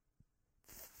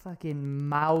fucking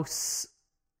mouse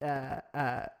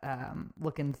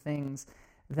looking things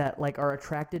that like are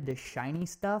attracted to shiny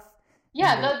stuff.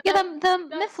 Yeah, the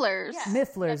Mifflers. Yeah.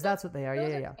 Mifflers, that's what they are.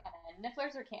 Yeah. Canon.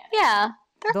 Nifflers are canon. Yeah,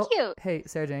 they're cute. Hey,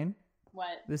 Sarah Jane.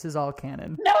 What? This is all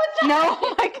canon. No, it's not. No,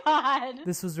 oh my God.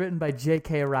 This was written by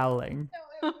J.K. Rowling.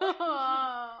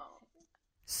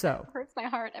 So. It hurts my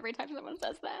heart every time someone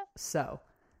says that. So,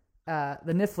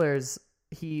 the Nifflers,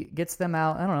 he gets them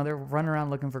out. I don't know. They're running around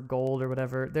looking for gold or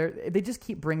whatever. They just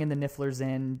keep bringing the Nifflers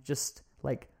in, just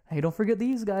like, hey, don't forget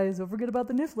these guys. Don't forget about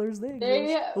the Nifflers. They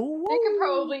could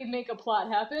probably make a plot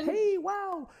happen. Hey,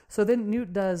 wow. So then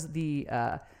Newt does the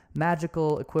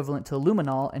magical equivalent to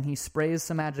luminol, and he sprays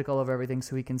some magic all over everything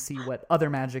so he can see what other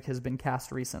magic has been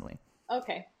cast recently.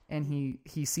 Okay. And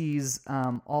he sees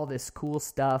all this cool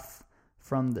stuff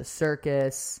from the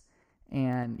circus.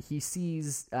 And he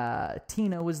sees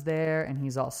Tina was there, and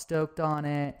he's all stoked on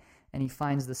it. And he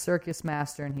finds the circus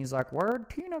master, and he's like, "Where'd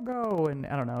Tina go?" And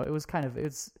I don't know. It's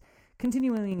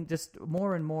continuing just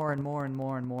more and more and more and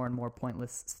more and more and more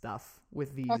pointless stuff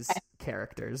with these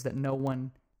characters that no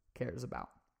one cares about.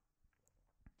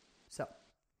 So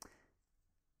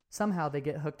somehow they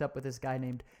get hooked up with this guy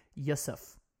named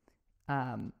Yusuf.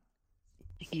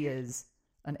 He is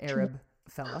an Arab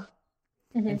fella,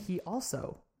 and he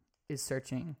also is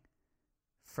searching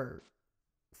for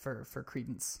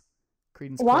Credence.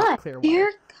 Why?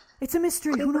 Clearwater. It's a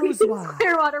mystery. Who knows why?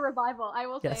 Clearwater Revival. I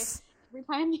will say, every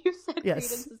time you said Yes.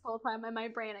 Credence this whole time in my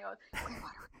brain, I go,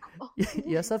 Clearwater Revival.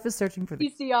 Yusuf is searching for the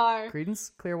PCR.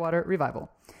 Credence Clearwater Revival.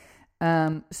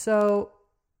 So,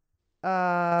 oh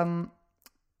my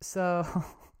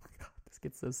God, this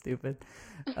gets so stupid,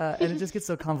 and it just gets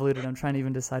so convoluted. I'm trying to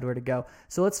even decide where to go.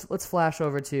 So let's flash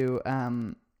over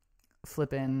to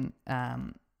flipping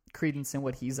Credence and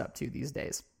what he's up to these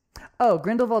days. Oh,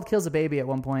 Grindelwald kills a baby at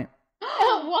one point.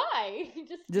 Why?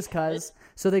 Just cause.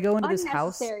 So they go into this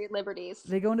house. Unnecessary liberties.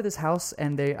 They go into this house,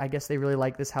 and I guess they really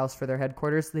like this house for their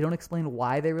headquarters. They don't explain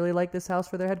why they really like this house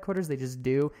for their headquarters. They just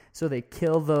do. So they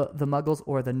kill the Muggles,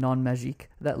 or the non-magiques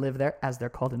that live there, as they're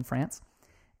called in France.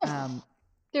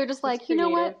 They're just like, you know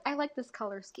what? I like this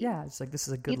color scheme. Yeah, it's like, this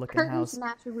is a good-looking curtains house.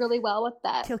 match really well with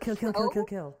that. Kill.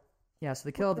 Yeah, so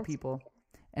they kill all the people.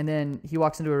 And then he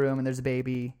walks into a room, and there's a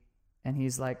baby. And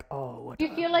he's like, oh,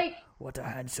 what a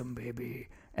handsome baby.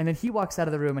 And then he walks out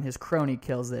of the room, and his crony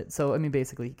kills it. So, I mean,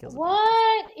 basically, he kills it.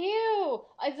 What? Ew.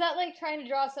 Is that like trying to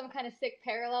draw some kind of sick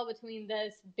parallel between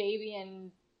this baby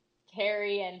and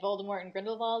Harry and Voldemort and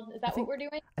Grindelwald? Is that what we're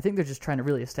doing? I think they're just trying to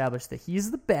really establish that he's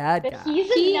the bad guy. He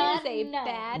is a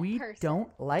bad person. We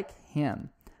don't like him.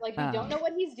 Like, we don't know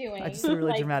what he's doing. I just did a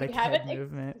really dramatic head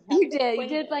movement. You did. You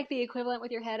did like the equivalent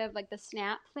with your head of like the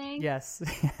snap thing. Yes.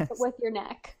 But with your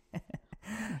neck.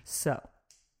 So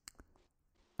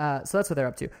that's what they're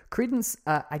up to. Credence,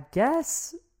 I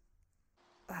guess,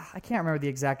 I can't remember the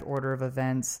exact order of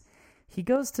events. He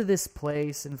goes to this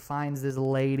place and finds this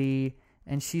lady,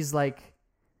 and she's like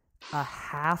a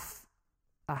half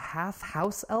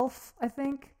house elf, I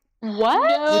think. What?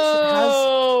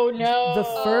 No.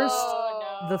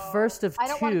 The first of I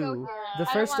don't want to go two. here. The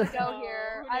first I don't want to go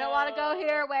here. I don't want to go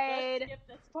here, Wade. Skip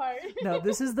this part. No,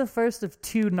 this is the first of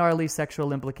two gnarly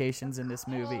sexual implications in this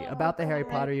movie about the Harry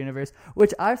Potter universe,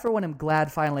 which I, for one, am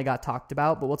glad finally got talked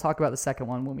about, but we'll talk about the second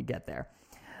one when we get there.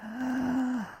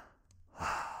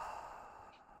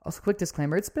 Also, quick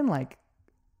disclaimer, it's been like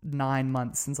 9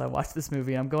 months since I watched this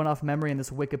movie. I'm going off memory in this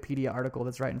Wikipedia article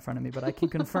that's right in front of me, but I can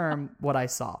confirm what I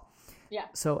saw. Yeah.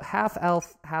 So half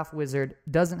elf, half wizard,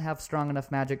 doesn't have strong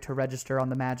enough magic to register on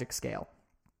the magic scale.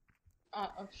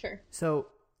 Sure. So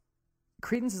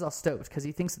Credence is all stoked because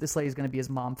he thinks that this lady's going to be his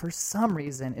mom for some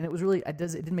reason. And it was really, it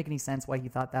didn't make any sense why he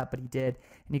thought that, but he did.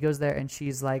 And he goes there and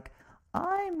she's like,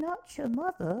 I'm not your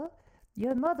mother.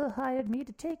 Your mother hired me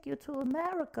to take you to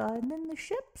America, and then the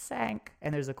ship sank.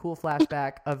 And there's a cool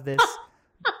flashback of this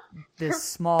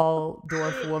small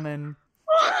dwarf woman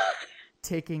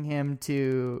taking him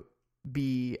to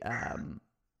be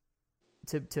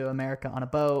to America on a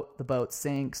boat. The boat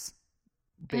sinks.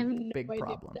 Big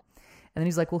problem. And then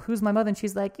he's like, well, who's my mother? And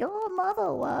she's like, your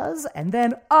mother was. And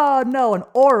then, oh no, an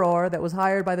Auror that was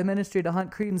hired by the Ministry to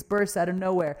hunt Credence bursts out of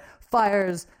nowhere,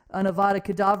 fires an Avada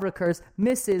Kedavra curse,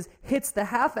 misses, hits the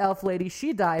half-elf lady,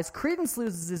 she dies, Credence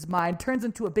loses his mind, turns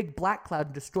into a big black cloud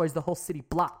and destroys the whole city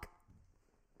block.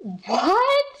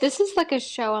 What? This is like a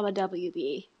show on the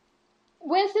WB.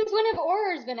 Since when have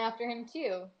Aurors been after him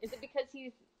too? Is it because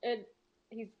he's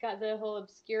got the whole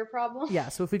obscure problem? Yeah,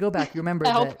 so if we go back, you remember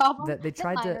that they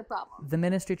tried to, the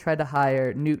Ministry tried to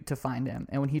hire Newt to find him,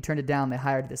 and when he turned it down, they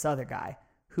hired this other guy,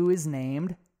 who is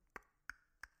named...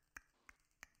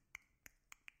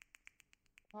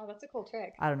 Oh, that's a cool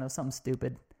trick. I don't know, something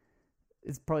stupid.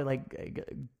 It's probably like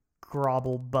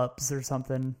Grobble Bubs or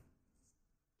something.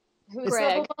 Who's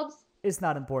Greg? It's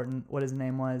not important what his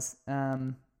name was.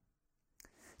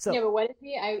 So yeah, but what is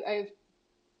he?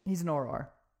 He's an Auror.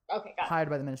 Okay, got it. Hired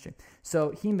by the Ministry.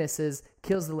 So he misses,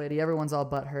 kills the lady, everyone's all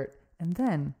butthurt, and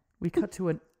then we cut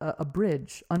to a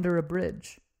bridge, under a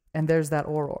bridge, and there's that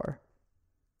Auror.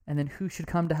 And then who should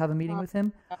come to have a meeting with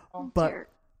him? But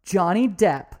Johnny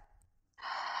Depp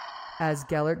as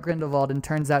Gellert Grindelwald, and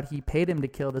turns out he paid him to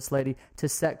kill this lady to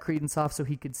set Credence off so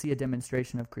he could see a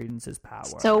demonstration of Credence's power.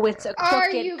 So it's a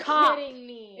crooked Are you cop. kidding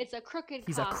me? It's a crooked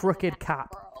He's cop. a crooked in the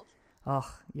cop. world.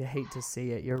 Oh, you hate to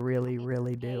see it. You really,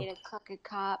 really do. Hate a crooked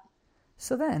cop.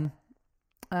 So then,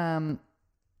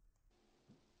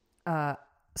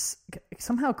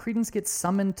 somehow Credence gets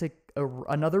summoned to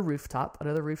another rooftop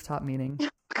meeting.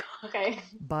 Okay.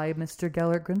 By Mr.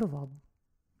 Gellert Grindelwald.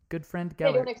 Good friend They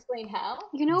Gellert. don't explain how?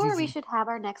 You know where we Gigi. should have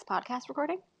our next podcast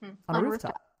recording? On a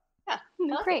rooftop. Yeah.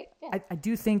 Great. Yeah. I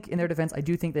do think, in their defense, I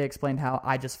do think they explained how.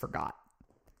 I just forgot.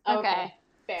 Okay.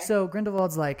 Fair. So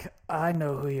Grindelwald's like, I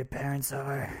know who your parents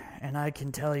are, and I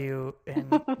can tell you,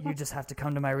 and you just have to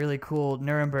come to my really cool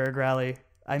Nuremberg rally.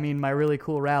 I mean, my really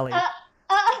cool rally.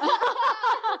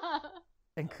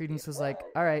 And Credence was like,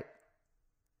 all right.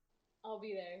 I'll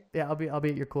be there. Yeah, I'll be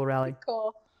at your cool rally.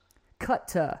 Cool. Cut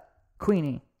to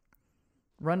Queenie.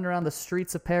 Running around the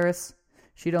streets of Paris.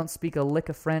 She don't speak a lick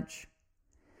of French.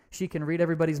 She can read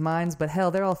everybody's minds, but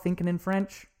hell, they're all thinking in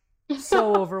French.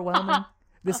 So overwhelming.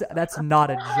 That's not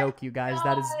a joke, you guys.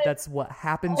 That's what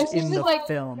happens in the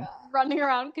film. Running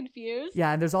around confused.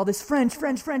 Yeah, and there's all this French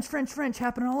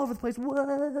happening all over the place.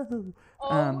 Whoa.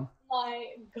 Oh my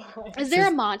god. Is there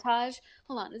a montage?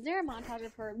 Hold on. Is there a montage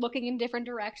of her looking in different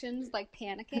directions, like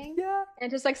panicking? Yeah.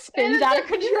 And just like spins out of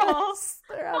control? Yes,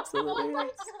 there absolutely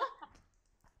is.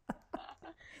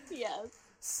 Yes.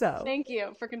 So. Thank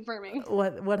you for confirming.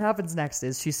 What happens next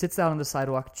is she sits out on the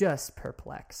sidewalk just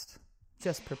perplexed.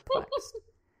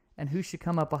 And who should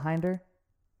come up behind her?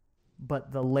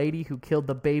 But the lady who killed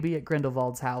the baby at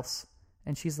Grindelwald's house.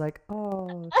 And she's like,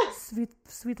 "Oh,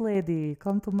 sweet lady,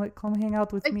 come hang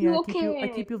out with me.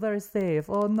 I keep you very safe."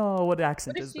 Oh no, what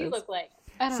accent is this? What does she look like?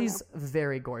 She's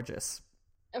very gorgeous.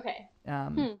 Okay.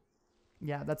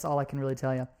 Yeah, that's all I can really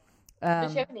tell you.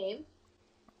 Does she have a name?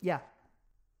 Yeah.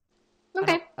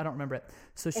 Okay. I don't remember it.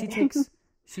 So she takes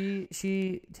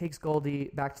she takes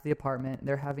Goldie back to the apartment.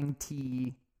 They're having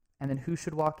tea, and then who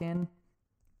should walk in?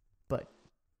 But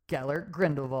Gellert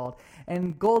Grindelwald.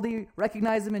 And Goldie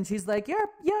recognizes him, and she's like,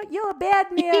 "You're a bad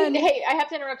man." Hey, I have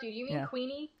to interrupt you. Do you mean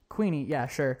Queenie? Queenie, yeah,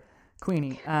 sure,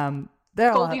 Queenie. Goldie Hawn. They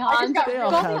all Goldie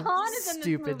have Hawn is in this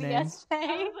stupid movie names.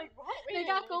 yesterday. I was like, what? They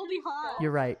got Goldie Hawn.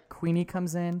 You're right. Queenie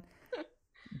comes in.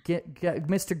 Get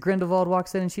Mr. Grindelwald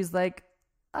walks in, and she's like,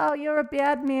 "Oh, you're a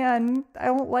bad man. I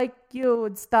don't like you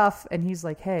and stuff." And he's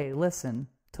like, "Hey, listen,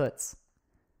 Toots.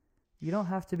 You don't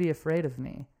have to be afraid of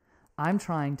me. I'm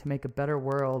trying to make a better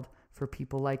world for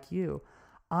people like you.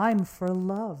 I'm for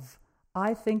love.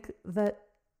 I think that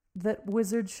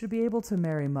wizards should be able to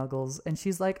marry muggles." And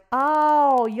she's like,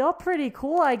 "Oh, you're pretty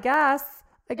cool, I guess.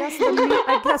 I guess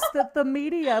that the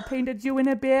media painted you in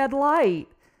a bad light."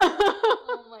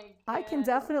 Oh my god. I can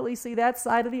definitely see that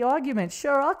side of the argument.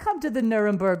 Sure, I'll come to the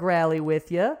Nuremberg rally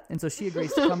with you. And so she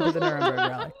agrees to come to the Nuremberg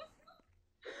rally.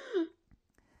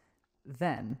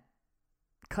 Then,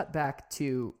 cut back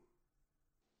to,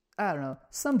 I don't know,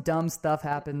 some dumb stuff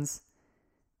happens.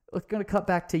 We're going to cut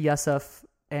back to Yusuf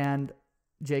and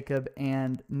Jacob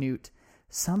and Newt.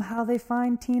 Somehow they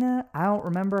find Tina. I don't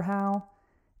remember how.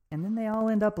 And then they all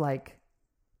end up like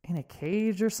in a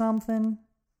cage or something.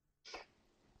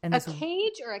 And a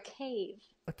cage or a cave?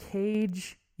 A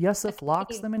cage. Yusuf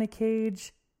locks them in a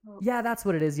cage. Oh. Yeah, that's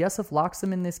what it is. Yusuf locks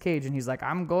them in this cage, and he's like,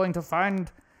 "I'm going to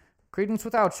find Credence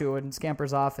without you," and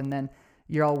scampers off. And then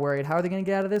you're all worried, how are they going to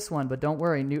get out of this one? But don't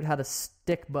worry, Newt had a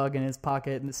stick bug in his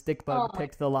pocket, and the stick bug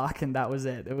picked the lock, and that was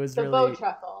it. It was the really... bow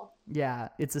truffle. Yeah,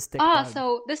 it's a stick bug.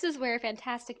 So this is where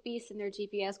Fantastic Beasts and their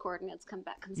GPS coordinates comes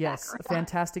back. Yes,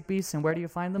 Fantastic Beasts, and where do you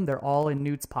find them? They're all in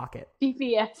Newt's pocket.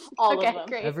 GPS. All of them.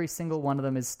 Great. Every single one of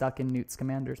them is stuck in Newt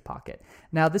Scamander's pocket.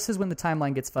 Now, this is when the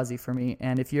timeline gets fuzzy for me,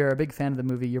 and if you're a big fan of the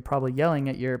movie, you're probably yelling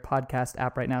at your podcast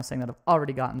app right now saying that I've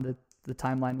already gotten the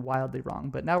timeline wildly wrong.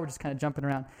 But now we're just kind of jumping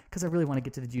around because I really want to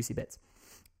get to the juicy bits.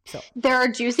 So there are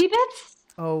juicy bits?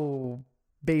 Oh,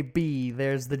 baby,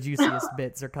 there's the juiciest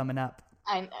bits are coming up.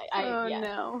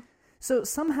 No. So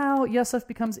somehow Yusuf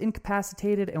becomes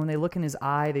incapacitated, and when they look in his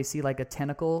eye, they see like a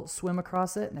tentacle swim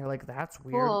across it, and they're like, "That's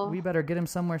weird. Cool. We better get him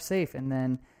somewhere safe." And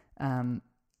then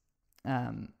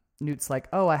Newt's like,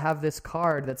 "Oh, I have this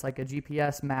card that's like a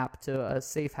GPS map to a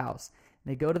safe house."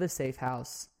 And they go to the safe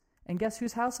house, and guess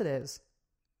whose house it is?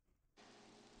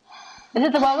 Is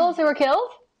it the Muggles who were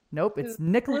killed? Nope, it's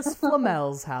Nicholas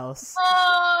Flamel's house.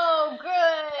 Oh, good.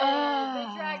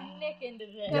 They dragged Nick into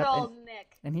this. Good old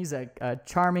Nick. And he's a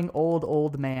charming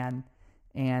old man,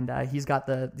 and he's got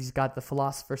the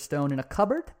Philosopher's Stone in a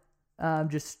cupboard,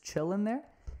 just chilling there.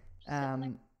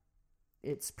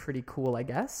 It's pretty cool, I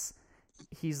guess.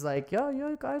 He's like, "Yeah,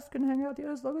 you guys can hang out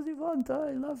here as long as you want.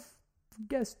 I love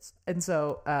guests." And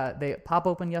so they pop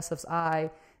open Yusuf's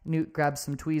eye. Newt grabs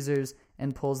some tweezers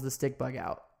and pulls the stick bug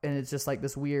out. And it's just like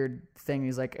this weird thing.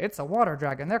 He's like, "It's a water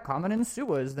dragon. They're common in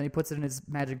sewers." Then he puts it in his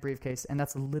magic briefcase, and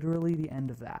that's literally the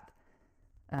end of that.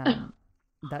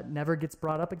 That never gets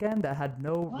brought up again. That had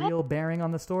no real bearing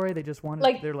on the story. They just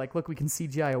wanted, they're like, "Look, we can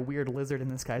CGI a weird lizard in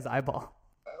this guy's eyeball."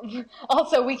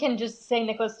 Also, we can just say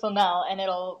Nicholas Flamel, and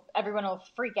everyone will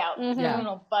freak out. Mm-hmm. Yeah.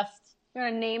 Everyone will bust. You're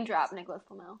gonna name drop Nicholas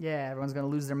Flamel. Yeah, everyone's gonna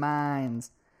lose their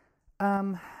minds.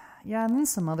 Yeah, and then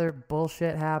some other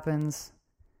bullshit happens.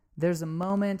 There's a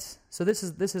moment. So this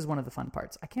is one of the fun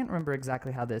parts. I can't remember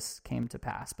exactly how this came to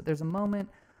pass, but there's a moment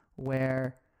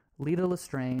where Lita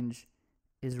Lestrange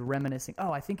is reminiscing.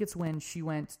 Oh, I think it's when she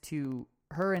went to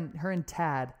her and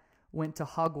Tad went to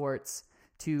Hogwarts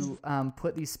to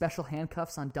put these special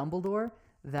handcuffs on Dumbledore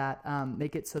that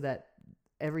make it so that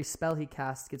every spell he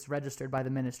casts gets registered by the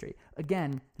Ministry.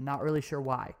 Again, not really sure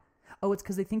why. Oh, it's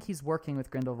because they think he's working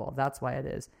with Grindelwald. That's why it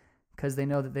is. Because they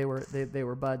know that they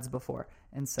were buds before,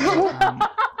 and so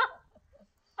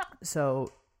So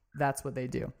that's what they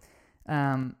do.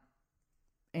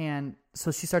 And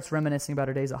so she starts reminiscing about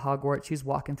her days at Hogwarts. She's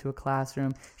walking through a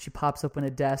classroom. She pops open a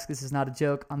desk. This is not a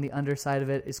joke. On the underside of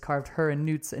it is carved her and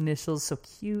Newt's initials. So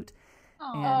cute.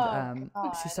 And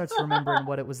she starts remembering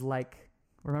what it was like.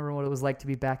 Remembering what it was like to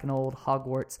be back in old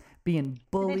Hogwarts, being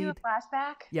bullied. Did they do a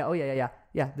flashback? Yeah. Oh,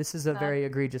 yeah. This is a very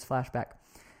egregious flashback.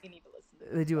 You need to listen to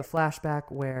this. They do a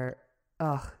flashback where,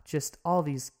 just all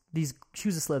these. She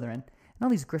was a Slytherin, and all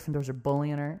these Gryffindors are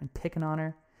bullying her and picking on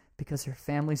her because her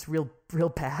family's real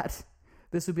bad.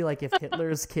 This would be like if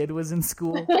Hitler's kid was in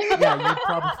school.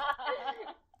 Yeah,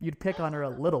 you'd pick on her a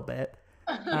little bit,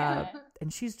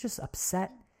 and she's just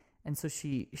upset, and so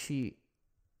she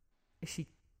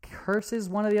curses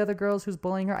one of the other girls who's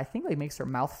bullying her. I think like makes her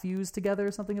mouth fuse together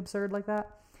or something absurd like that.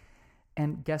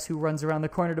 And guess who runs around the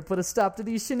corner to put a stop to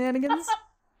these shenanigans?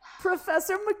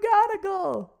 Professor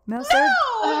McGonagall. Now, sir.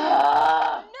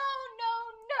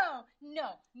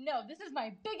 No. This is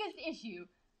my biggest issue.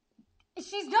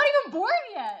 She's not even born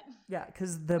yet. Yeah,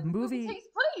 because the movie takes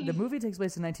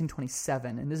place in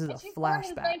 1927, and this is a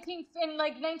flashback. In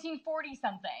 1940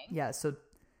 something. Yeah, so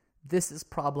this is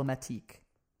problematique.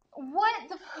 What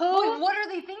are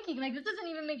they thinking? Like, this doesn't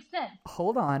even make sense.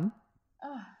 Hold on.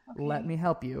 Okay. Let me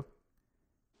help you.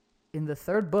 In the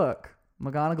third book,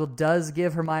 McGonagall does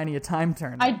give Hermione a time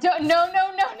turner. I don't. No.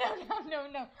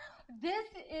 This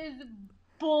is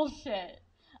bullshit.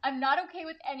 I'm not okay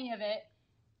with any of it.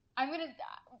 I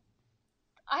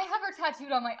have her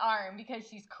tattooed on my arm because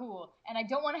she's cool, and I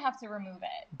don't want to have to remove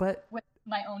it. With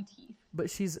my own teeth. But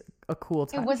she's a cool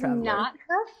time traveler. It was not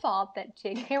her fault that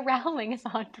J.K. Rowling is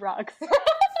on drugs.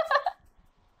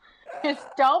 Just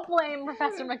don't blame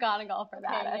Professor McGonagall for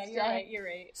that. Okay, yeah, you're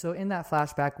right. So in that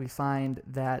flashback, we find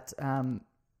that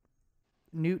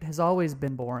Newt has always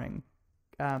been boring.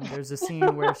 There's a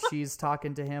scene where she's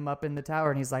talking to him up in the tower,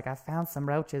 and he's like, I found some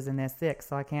roaches and they're sick,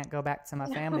 so I can't go back to my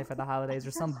family for the holidays,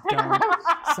 or some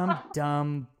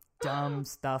dumb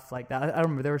stuff like that. I don't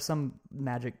remember. There was some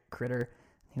magic critter.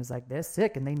 He was like, they're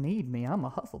sick and they need me. I'm a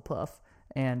Hufflepuff.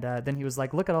 And then he was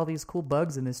like, look at all these cool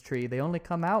bugs in this tree. They only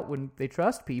come out when they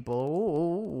trust people.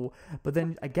 Ooh. But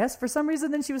then I guess for some reason,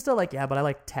 then she was still like, yeah, but I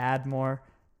like Tad more.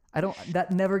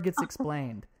 That never gets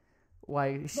explained.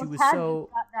 Why she was so...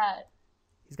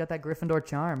 He's got that Gryffindor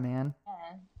charm, man.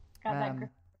 Yeah, got that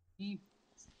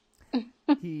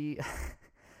Gryffindor.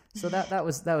 So that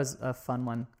was a fun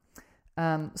one.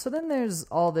 So then there's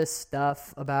all this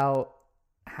stuff about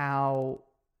how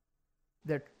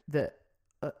the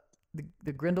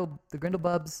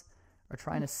Grindelbubs are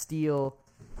trying to steal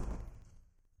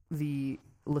the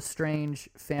Lestrange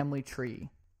family tree,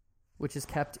 which is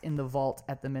kept in the vault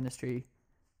at the Ministry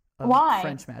of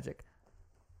French Magic.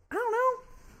 I don't know.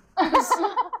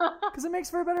 Because it makes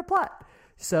for a better plot.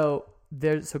 So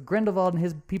Grindelwald and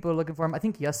his people are looking for him. I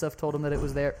think Yusuf told him that it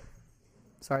was there.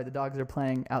 Sorry, the dogs are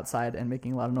playing outside and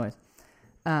making a lot of noise.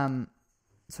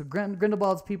 So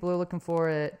Grindelwald's people are looking for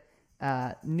it.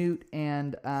 Newt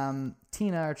and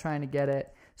Tina are trying to get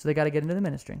it. So they got to get into the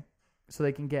Ministry so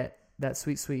they can get that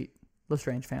sweet, sweet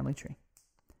Lestrange family tree.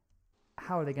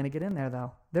 How are they going to get in there,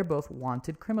 though? They're both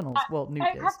wanted criminals. Newt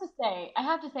is. I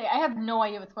have to say, I have no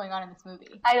idea what's going on in this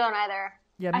movie. I don't either.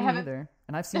 Yeah, me neither.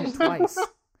 And I've seen it twice.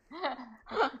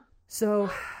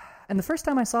 So, and the first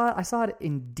time I saw it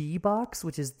in D-Box,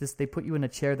 which is this, they put you in a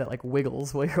chair that like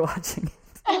wiggles while you're watching it.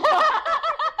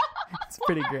 It's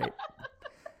pretty great.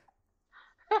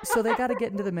 So they got to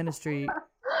get into the Ministry.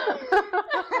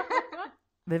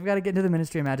 They've got to get into the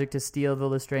Ministry of Magic to steal the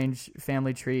Lestrange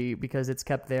family tree because it's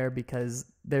kept there because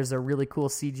there's a really cool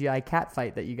CGI cat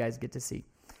fight that you guys get to see.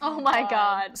 Oh my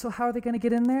God. So how are they going to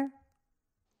get in there?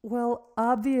 Well,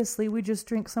 obviously we just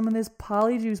drink some of this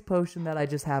polyjuice potion that I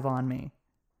just have on me.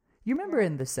 You remember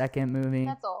in the second movie?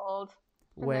 That's old.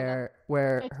 Where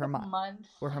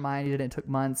Hermione did it. It took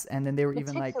months, and then they were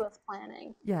even like,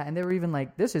 planning. Yeah, and they were even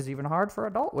like, this is even hard for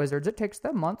adult wizards. It takes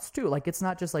them months too. Like, it's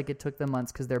not just like it took them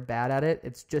months because they're bad at it.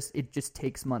 It just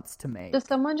takes months to make. Does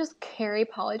someone just carry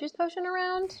polyjuice potion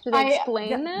around? Do they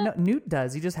explain that? No, Newt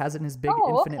does. He just has it in his big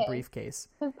infinite briefcase.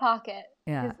 His pocket.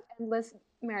 Yeah. His endless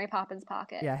Mary Poppins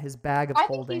pocket. Yeah, his bag of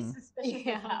holding. I think he's suspicious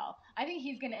as hell. I think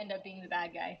he's going to end up being the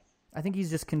bad guy. I think he's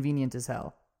just convenient as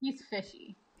hell. He's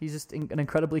fishy. He's just an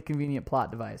incredibly convenient plot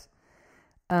device.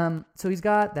 So he's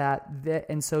got that,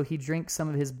 and so he drinks some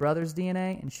of his brother's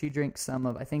DNA, and she drinks some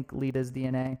of, I think, Lita's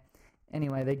DNA.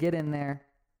 Anyway, they get in there,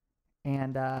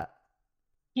 and...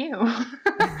 Ew.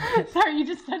 Sorry, you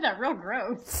just said that real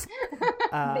gross.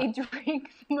 They drink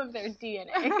some of their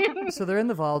DNA. So they're in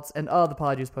the vaults, and the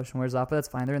polyjuice potion wears off, but that's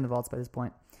fine. They're in the vaults by this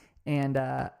point. And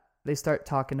they start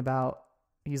talking about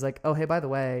he's like, oh, hey, by the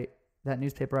way, that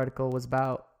newspaper article was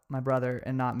about my brother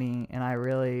and not me, and I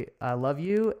really love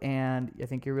you, and I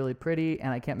think you're really pretty,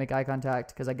 and I can't make eye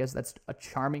contact because I guess that's a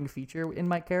charming feature in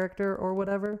my character or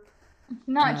whatever. It's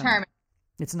not charming.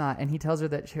 It's not. And he tells her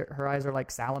that her eyes are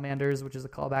like salamanders, which is a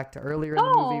callback to earlier in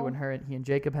the movie when he and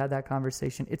Jacob had that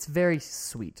conversation. It's very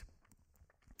sweet.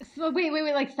 So wait,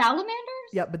 like salamanders?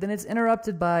 Yeah, but then it's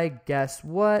interrupted by, guess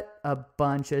what? A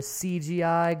bunch of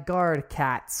CGI guard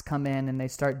cats come in and they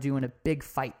start doing a big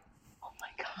fight. Oh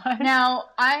my god. Now,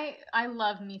 I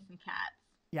love me some cats.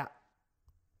 Yeah.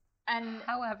 And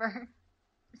however,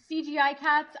 CGI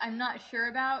cats, I'm not sure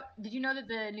about. Did you know that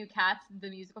the new Cats, the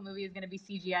musical movie, is going to be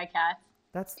CGI cats?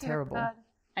 That's terrible. God.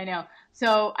 I know.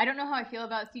 So I don't know how I feel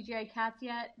about CGI cats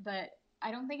yet, but I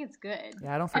don't think it's good.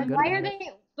 Yeah, I don't feel good why about are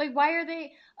it. why are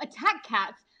they attack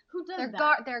cats? Who does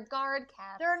that? They're guard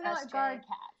cats. They're not SJ. guard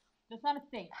cats. That's not a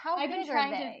thing. How big are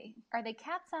they? Are they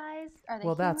cat sized? Are they?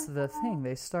 Well, that's the thing.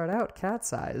 They start out cat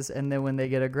size, and then when they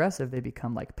get aggressive, they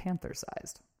become like panther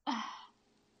sized.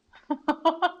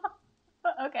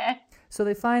 Okay. So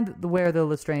they find where the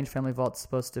Lestrange family vault's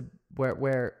supposed to,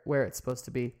 where it's supposed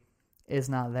to be, is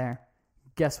not there.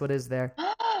 Guess what is there?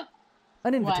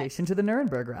 An invitation to the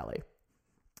Nuremberg rally,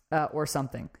 or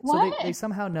something. What? So they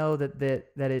somehow know that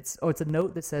it's a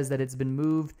note that says that it's been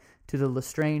moved to the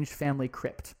Lestrange family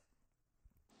crypt.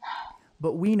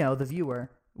 But we know, the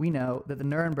viewer, that the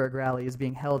Nuremberg rally is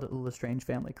being held at the Lestrange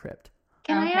family crypt.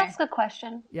 Can I ask a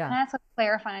question? Yeah. Can I ask a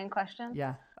clarifying question?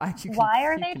 Yeah. Why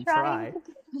are they trying? Try.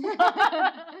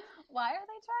 Why are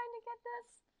they trying to get this?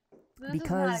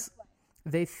 Because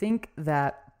they think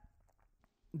that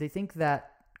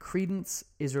Credence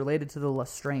is related to the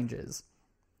Lestranges,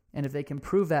 and if they can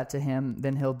prove that to him,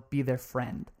 then he'll be their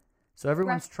friend. So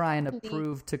everyone's trying to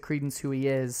prove to Credence who he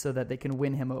is so that they can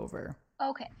win him over.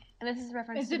 Okay. And this is a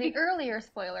reference to the earlier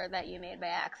spoiler that you made by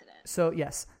accident. So,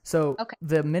 yes. So,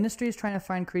 the Ministry is trying to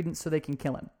find Credence so they can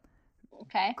kill him.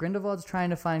 Okay. Grindelwald's trying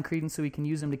to find Credence so he can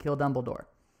use him to kill Dumbledore.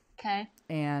 Okay.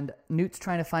 And Newt's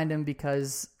trying to find him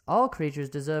because all creatures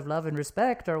deserve love and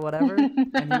respect or whatever,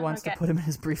 and he wants to put him in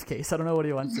his briefcase. I don't know what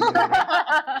he wants to do with it.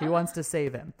 He wants to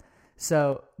save him.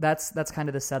 So, that's kind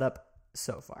of the setup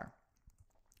so far.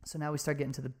 So now we start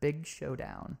getting to the big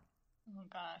showdown. Oh,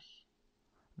 gosh.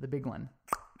 The big one.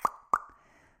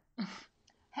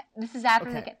 This is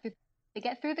after they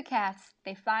get through the cats.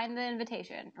 They find the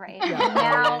invitation, right?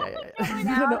 Yeah.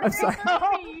 No, I'm sorry.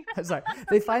 I'm sorry.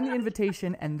 They find the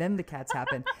invitation, and then the cats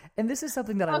happen. And this is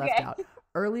something that I left out.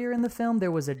 Earlier in the film,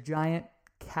 there was a giant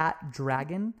cat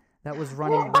dragon that was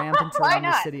running rampant around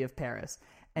the city of Paris.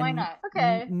 And Why not?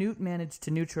 Okay. Newt managed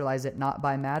to neutralize it, not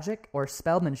by magic or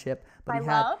spellmanship, but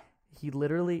he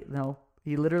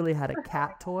literally had a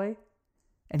cat toy,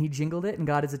 and he jingled it and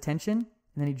got his attention.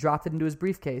 And then he dropped it into his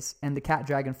briefcase, and the cat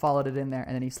dragon followed it in there,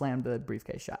 and then he slammed the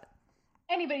briefcase shut.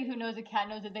 Anybody who knows a cat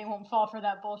knows that they won't fall for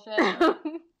that bullshit.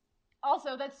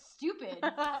 Also, that's stupid.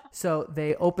 So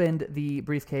they opened the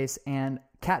briefcase, and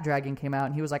Cat Dragon came out,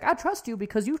 and he was like, I trust you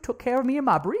because you took care of me in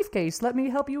my briefcase. Let me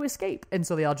help you escape. And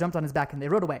so they all jumped on his back, and they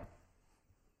rode away.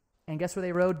 And guess where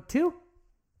they rode to?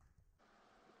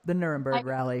 The Nuremberg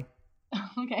rally.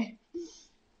 Okay.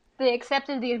 They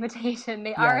accepted the invitation.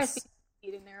 They RSVP'd,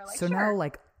 and they were like, so now,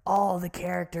 like, all the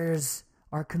characters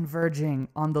are converging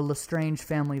on the Lestrange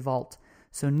family vault.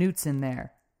 So Newt's in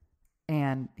there,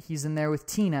 and he's in there with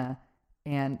Tina,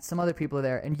 and some other people are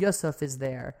there, and Yusuf is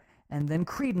there, and then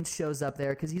Credence shows up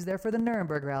there because he's there for the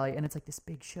Nuremberg rally, and it's like this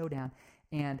big showdown.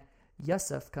 And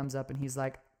Yusuf comes up, and he's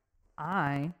like,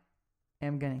 I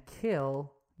am going to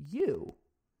kill you.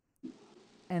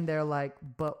 And they're like,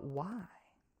 but why?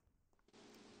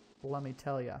 Let me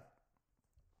tell you.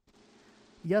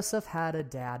 Yusuf had a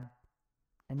dad,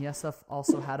 and Yusuf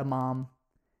also had a mom,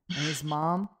 and his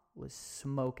mom was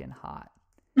smoking hot.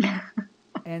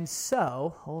 And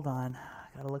so, hold on,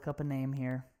 I gotta look up a name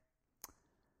here.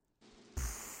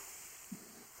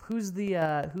 Who's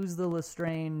the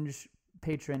Lestrange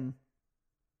patron?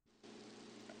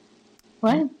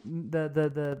 What?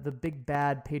 The big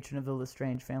bad patron of the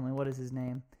Lestrange family. What is his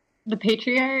name? The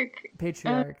patriarch?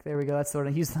 Patriarch. There we go. That's sort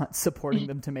of. He's not supporting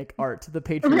them to make art. The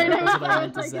patriarch is what I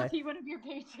meant to say. Is he one of your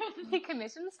patrons? he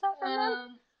commissioned stuff from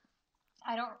them?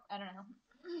 I don't know.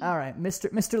 All right,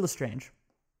 Mr. Lestrange,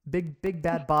 big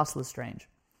bad boss Lestrange.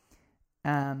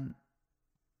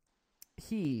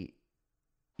 He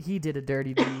did a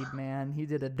dirty deed, man. He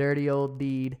did a dirty old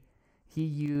deed. He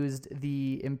used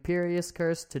the Imperious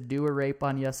Curse to do a rape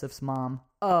on Yusuf's mom.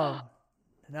 Oh,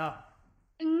 no.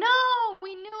 No,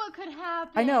 we knew it could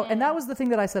happen. I know, and that was the thing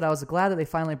that I said. I was glad that they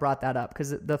finally brought that up, because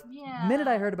the minute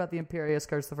I heard about the Imperious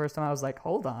Curse the first time, I was like,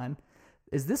 hold on.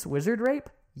 Is this wizard rape?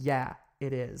 Yeah,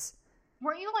 it is.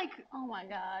 Weren't you like, oh my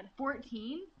god,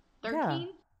 14? 13?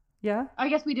 Yeah. I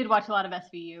guess we did watch a lot of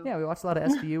SVU. Yeah, we watched a lot of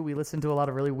SVU. We listened to a lot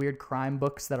of really weird crime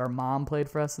books that our mom played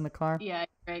for us in the car. Yeah,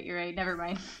 you're right. Never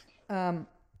mind.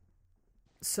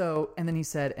 So, and then he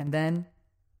said, and then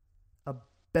a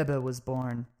bebe was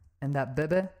born. And that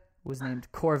bebe was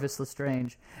named Corvus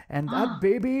Lestrange. And that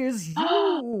baby is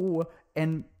you!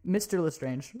 And Mr.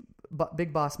 Lestrange,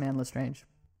 Big Boss Man Lestrange,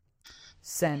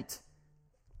 sent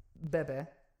bebe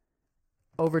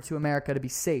over to America to be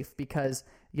safe because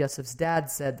Yusuf's dad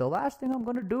said, the last thing I'm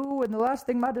going to do and the last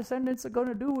thing my descendants are going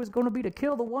to do is going to be to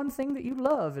kill the one thing that you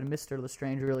love. And Mr.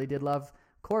 Lestrange really did love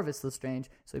Corvus Lestrange.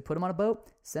 So he put him on a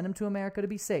boat, sent him to America to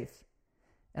be safe.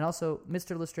 And also,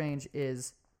 Mr. Lestrange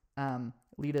is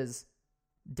Lita's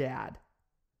dad.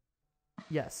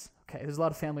 Yes. Okay, there's a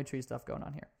lot of family tree stuff going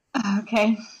on here.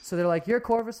 Okay. So they're like, you're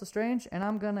Corvus Lestrange, and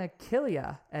I'm going to kill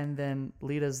ya. And then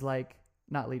Lita's like,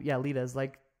 Lita's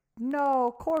like,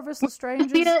 no, Corvus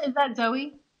Lestrange is that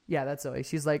Zoe? Yeah, that's Zoe.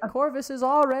 She's like, Corvus is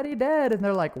already dead. And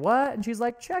they're like, what? And she's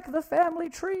like, check the family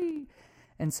tree.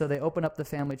 And so they open up the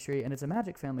family tree, and it's a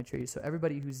magic family tree. So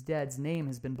everybody who's dead's name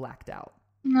has been blacked out.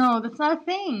 No, that's not a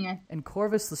thing. And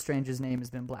Corvus Lestrange's name has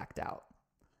been blacked out.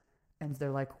 And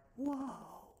they're like, whoa,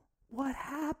 what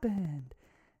happened?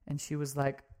 And she was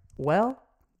like, well,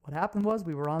 what happened was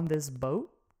we were on this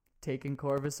boat taking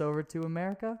Corvus over to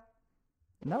America.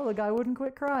 No, the guy wouldn't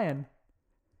quit crying.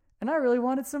 And I really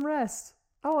wanted some rest.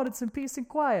 I wanted some peace and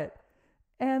quiet.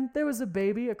 And there was a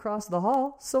baby across the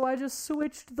hall, so I just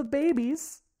switched the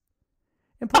babies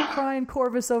and put crying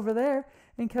Corvus over there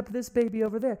and kept this baby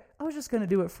over there. I was just going to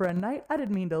do it for a night. I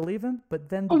didn't mean to leave him, but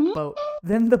then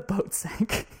the boat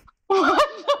sank. What?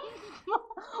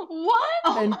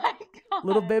 Oh and my god.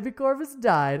 Little baby Corvus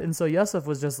died. And so Yusuf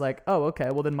was just like, oh, okay,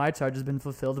 well then my charge has been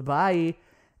fulfilled. Bye.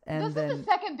 And this is the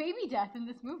second baby death in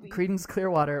this movie. Creedence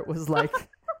Clearwater was like,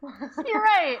 you're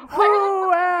right.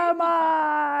 who am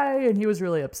I? And he was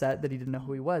really upset that he didn't know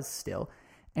who he was still.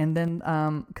 And then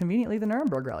conveniently the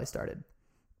Nuremberg rally started.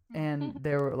 And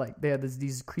they had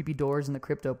these creepy doors in the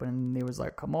crypt open, and they was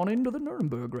like, come on into the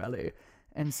Nuremberg rally.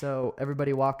 And so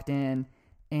everybody walked in,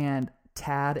 and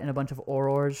Tad and a bunch of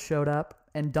Aurors showed up.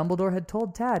 And Dumbledore had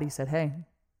told Tad, he said, hey,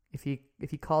 if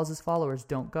he calls his followers,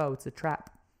 don't go. It's a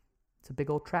trap. It's a big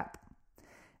old trap.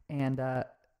 And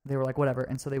they were like, whatever.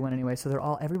 And so they went anyway.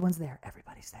 So everyone's there.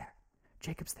 Everybody's there.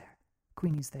 Jacob's there.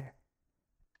 Queenie's there.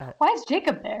 Why is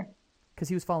Jacob there? Because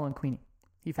he was following Queenie.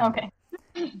 He found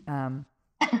her.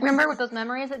 Remember with those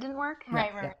memories that didn't work? Yeah,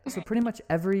 Right. Yeah. So pretty much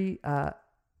every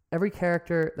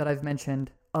character that I've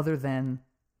mentioned other than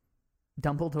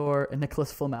Dumbledore and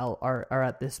Nicholas Flamel are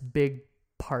at this big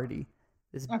party,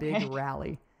 this big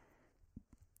rally.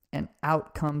 And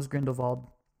out comes Grindelwald.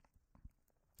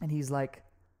 And he's like,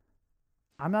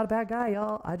 I'm not a bad guy,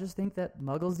 y'all. I just think that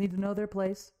muggles need to know their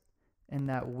place and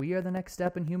that we are the next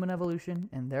step in human evolution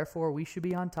and therefore we should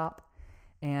be on top.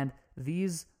 And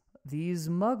these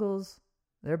muggles,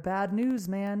 they're bad news,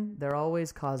 man. They're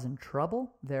always causing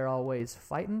trouble. They're always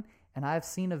fighting. And I've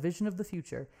seen a vision of the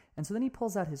future. And so then he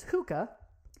pulls out his hookah.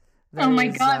 Oh my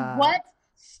god, what?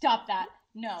 Stop that.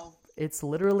 No. It's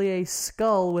literally a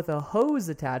skull with a hose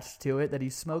attached to it that he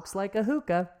smokes like a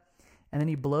hookah. And then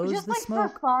he blows just the like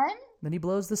smoke. For fun? Then he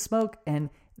blows the smoke, and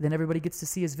then everybody gets to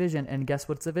see his vision. And guess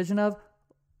what it's a vision of?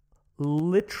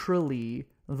 Literally,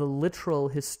 the literal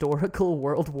historical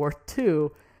World War II.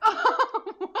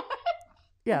 What?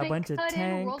 Yeah, They a bunch of cut in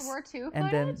tanks. World War II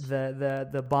and then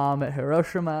footage? the bomb at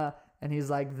Hiroshima. And he's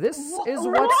like, this is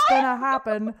what's going to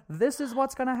happen. This is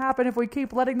what's going to happen if we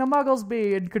keep letting the muggles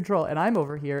be in control. And I'm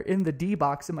over here in the D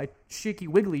box in my shaky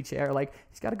wiggly chair. Like,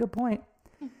 he's got a good point.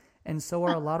 And so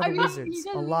are a lot of the wizards.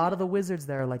 A lot of the wizards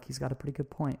there are like, he's got a pretty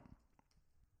good point.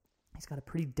 He's got a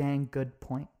pretty dang good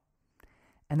point.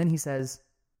 And then he says,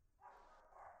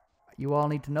 you all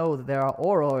need to know that there are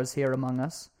Aurors here among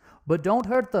us, but don't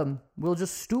hurt them. We'll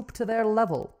just stoop to their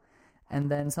level. And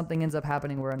then something ends up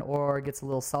happening where an Auror gets a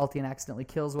little salty and accidentally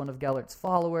kills one of Gellert's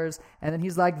followers. And then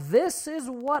he's like, this is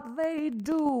what they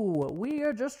do. We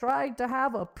are just trying to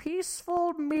have a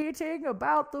peaceful meeting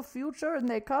about the future, and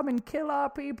they come and kill our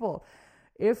people.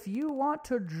 If you want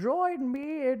to join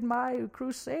me in my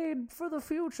crusade for the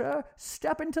future,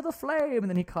 step into the flame. And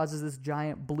then he causes this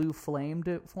giant blue flame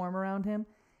to form around him.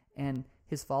 And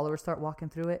his followers start walking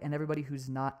through it. And everybody who's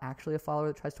not actually a follower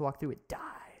that tries to walk through it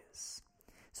dies.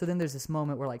 So then there's this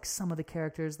moment where, like, some of the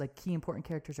characters, like key important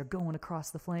characters, are going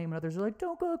across the flame, and others are like,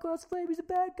 don't go across the flame, he's a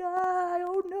bad guy,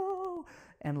 oh no.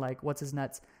 And, like, what's his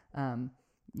nuts?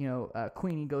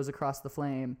 Queenie goes across the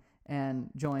flame, and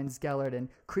joins Gellert, and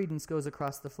Credence goes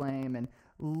across the flame, and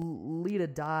Lita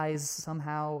dies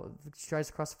somehow. She tries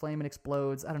to cross the flame and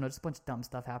explodes. I don't know, just a bunch of dumb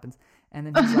stuff happens. And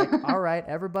then he's like, all right,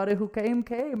 everybody who came,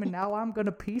 and now I'm going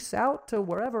to peace out to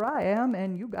wherever I am,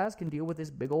 and you guys can deal with this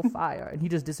big old fire. And he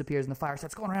just disappears, and the fire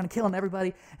starts going around and killing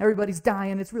everybody. Everybody's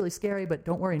dying. It's really scary, but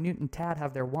don't worry, Newt and Tad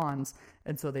have their wands,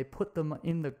 and so they put them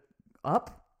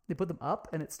up. They put them up,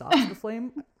 and it stops the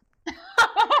flame.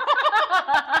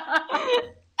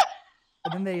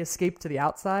 And then they escape to the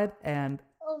outside, and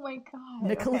Oh my god.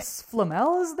 Nicholas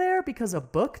Flamel is there because a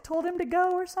book told him to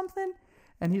go or something.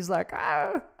 And he's like,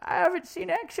 I haven't seen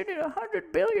action in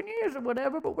 100 billion years or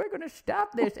whatever, but we're going to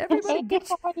stop this. Everybody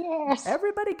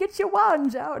get your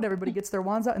wands out. And everybody gets their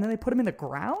wands out. And then they put them in the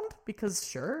ground because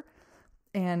sure.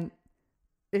 And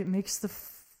it makes the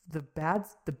bad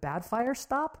fire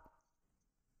stop.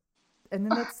 And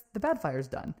then the bad fire's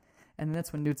done. And then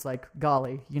that's when Newt's like,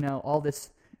 golly, all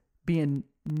this being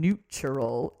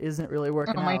neutral isn't really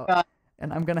working out. Oh my god.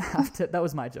 And I'm gonna have to. That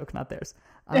was my joke, not theirs.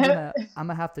 I'm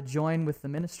gonna have to join with the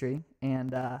Ministry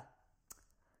and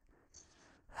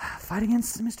fight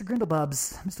against Mr.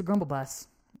 Grumblebus.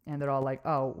 And they're all like,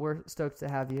 "Oh, we're stoked to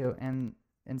have you," and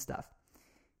stuff.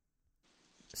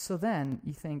 So then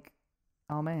you think,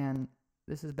 "Oh man,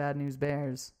 this is bad news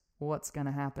bears. What's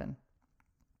gonna happen?"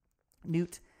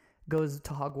 Newt goes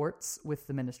to Hogwarts with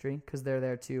the Ministry because they're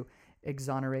there to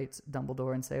exonerate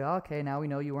Dumbledore and say, okay, now we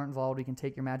know you weren't involved. We can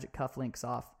take your magic cufflinks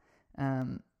off.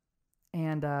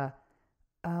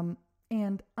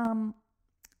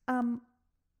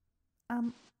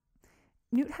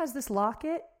 Newt has this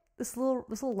locket, this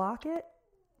little locket.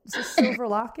 It's a silver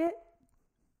locket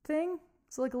thing.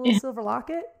 It's like a little silver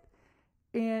locket,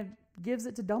 and gives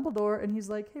it to Dumbledore. And he's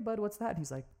like, "Hey, bud, what's that?" And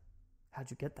he's like,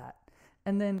 "How'd you get that?"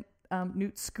 And then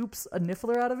Newt scoops a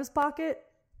niffler out of his pocket.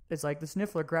 It's like the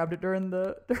sniffler grabbed it during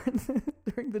the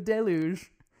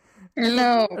deluge.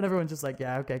 No. And everyone's just like,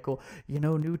 yeah, okay, cool.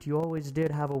 Newt, you always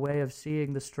did have a way of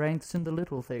seeing the strengths in the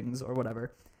little things or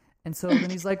whatever. And so then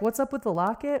he's like, what's up with the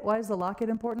locket? Why is the locket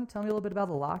important? Tell me a little bit about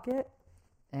the locket.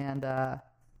 And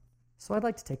so I'd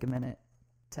like to take a minute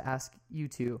to ask you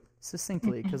two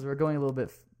succinctly, because we're going a little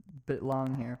bit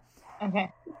long here.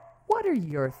 Okay. What are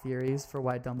your theories for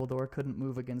why Dumbledore couldn't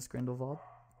move against Grindelwald?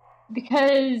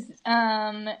 Because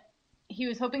he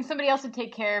was hoping somebody else would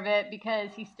take care of it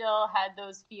because he still had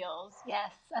those feels.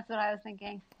 Yes, that's what I was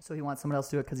thinking. So he wants someone else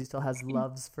to do it because he still has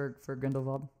loves for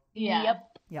Grindelwald? Yeah.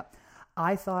 Yep.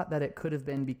 I thought that it could have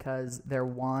been because their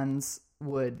wands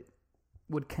would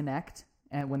connect,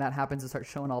 and when that happens, it starts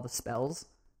showing all the spells,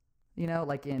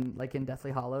 like in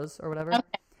Deathly Hallows or whatever, okay.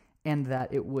 And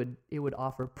that it would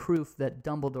offer proof that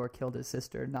Dumbledore killed his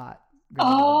sister, not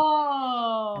Grindelwald.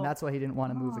 Oh. And that's why he didn't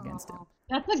want to move against him.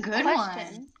 That's a good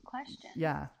question.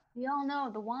 Yeah. We all know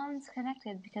the wands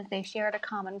connected because they shared a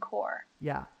common core.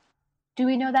 Yeah. Do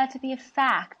we know that to be a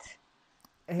fact?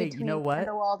 Hey, you know what?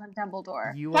 Grindelwald and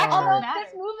Dumbledore. You Although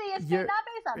this movie is not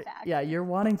based on fact. Yeah, you're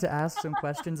wanting to ask some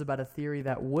questions about a theory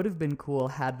that would have been cool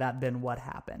had that been what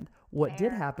happened. What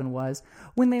did happen was,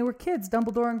 when they were kids,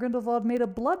 Dumbledore and Grindelwald made a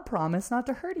blood promise not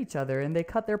to hurt each other, and they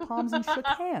cut their palms and shook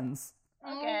hands.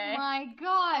 Okay. Oh my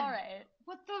god. All right.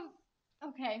 What the...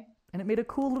 Okay. And it made a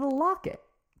cool little locket.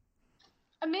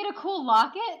 It made a cool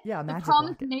locket? Yeah, a magic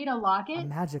promise locket. Made a locket? A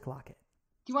magic locket.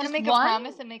 Do you want to make one? a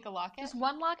promise and make a locket? Just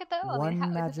one locket, though? One how,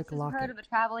 magic locket. locket. Heard of the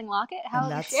traveling locket? How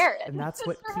do you share it? And that's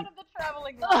what... Heard of the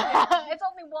traveling locket. It's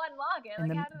only one locket. And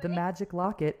like, the magic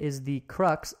locket is the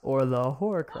crux, or the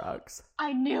Horcrux,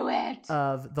 I knew it!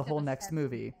 of the whole next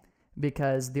movie.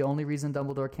 Because the only reason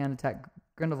Dumbledore can't attack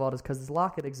Grindelwald is because this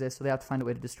locket exists, so they have to find a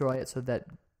way to destroy it so that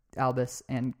Albus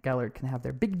and Gellert can have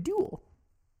their big duel.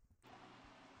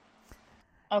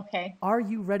 Okay. Are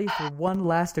you ready for one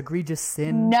last egregious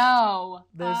sin? No.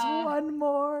 There's one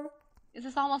more. Is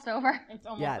this almost over? It's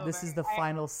almost over. Yeah, this is the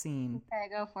final scene. Okay,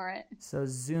 go for it. So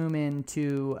zoom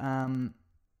into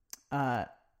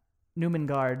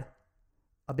Numengard,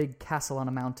 a big castle on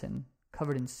a mountain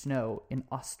covered in snow in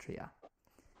Austria.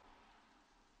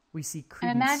 We see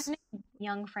Credence. I'm imagining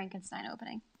young Frankenstein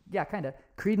opening. Yeah, kind of.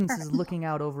 Credence is looking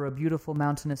out over a beautiful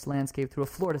mountainous landscape through a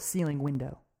floor-to-ceiling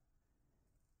window.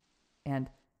 And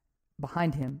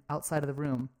behind him, outside of the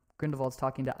room, Grindelwald's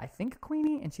talking to, I think,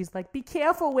 Queenie, and she's like, be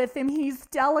careful with him, he's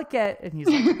delicate. And he's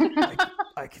like,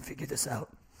 I can figure this out.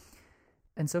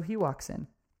 And so he walks in,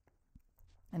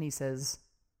 and he says,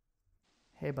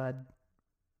 hey, bud,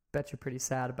 bet you're pretty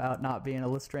sad about not being a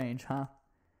Lestrange, huh?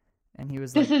 And he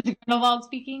was like... This is Grindelwald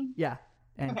speaking? Yeah.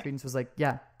 And okay. Credence was like,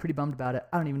 yeah, pretty bummed about it.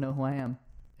 I don't even know who I am.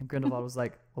 And Grindelwald was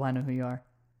like, well, I know who you are.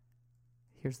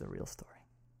 Here's the real story.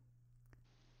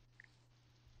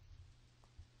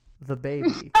 the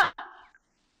baby,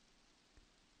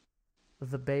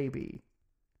 the baby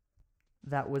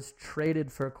that was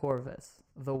traded for Corvus,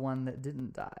 the one that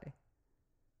didn't die,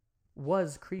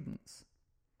 was Credence.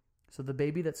 So the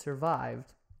baby that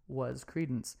survived was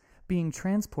Credence, being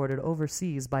transported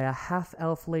overseas by a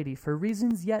half-elf lady for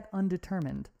reasons yet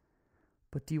undetermined.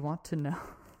 But do you want to know?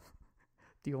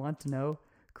 Do you want to know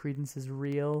Credence's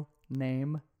real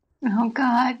name? Oh,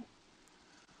 God.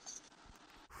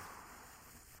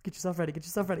 Get yourself ready. Get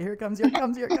yourself ready. Here it comes. Here it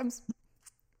comes. Here it comes.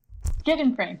 Get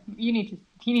in frame. He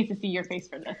needs to see your face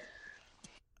for this.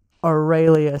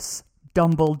 Aurelius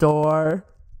Dumbledore.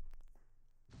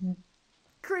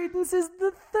 Credence is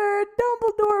the third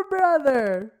Dumbledore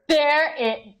brother.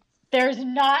 There's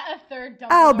not a third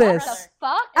Dumbledore Albus.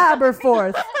 brother. Fuck?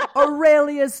 Aberforth.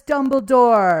 Aurelius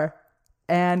Dumbledore.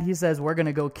 And he says, we're going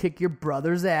to go kick your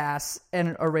brother's ass.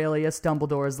 And Aurelius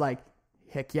Dumbledore is like,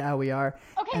 heck yeah, we are.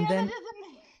 Okay, and no, then, that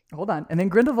doesn't... hold on. And then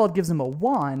Grindelwald gives him a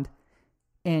wand,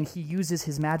 and he uses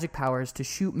his magic powers to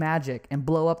shoot magic and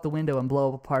blow up the window and blow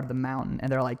up a part of the mountain. And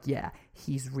they're like, yeah,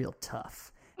 he's real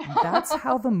tough. And that's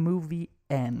how the movie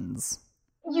ends.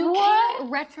 You can't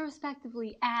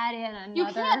retrospectively add in another You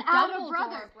can't add a Dumbledore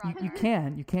brother. You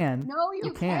can. No,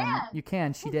 you can't. You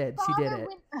can. She did it.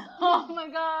 Oh my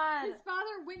God. His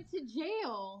father went to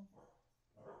jail.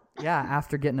 Yeah,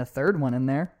 after getting a third one in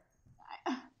there.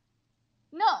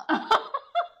 No.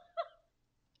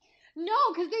 No,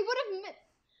 because they would have...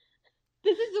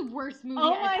 This is the worst movie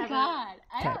Oh I've my ever... God.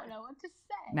 I Okay. don't know what to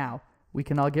say. Now, we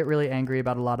can all get really angry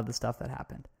about a lot of the stuff that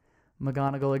happened.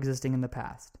 McGonagall existing in the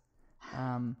past.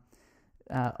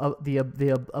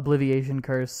 The Obliviation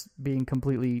Curse being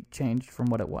completely changed from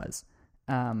what it was.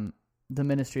 The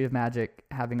Ministry of Magic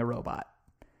having a robot.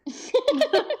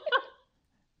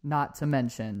 Not to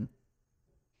mention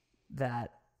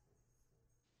that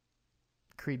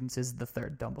Credence is the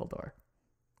third Dumbledore.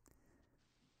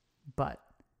 But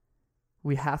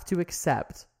we have to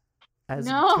accept, as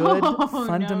good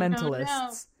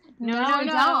fundamentalists, No, we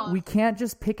don't. we can't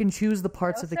just pick and choose the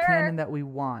parts No, of the sir. canon that we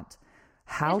want.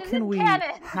 How This can isn't we? canon.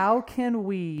 How can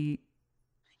we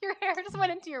Your hair just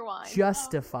went into your wine.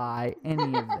 justify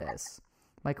any of this?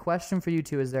 My question for you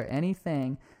two: is there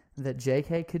anything that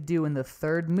J.K. could do in the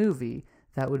third movie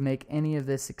that would make any of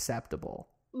this acceptable?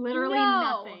 Literally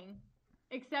No. nothing.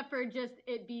 Except for just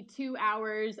it be 2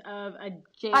 hours of a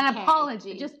JK. An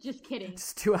apology. Just kidding.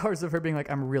 Just 2 hours of her being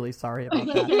like, "I'm really sorry about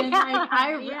that." And,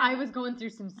 like, I was going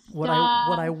through some stuff. What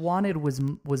I wanted was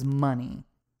money,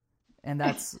 and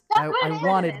that's I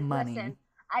wanted money. Listen,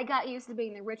 I got used to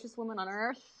being the richest woman on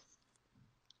earth.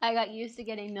 I got used to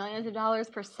getting millions of dollars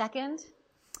per second.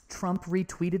 Trump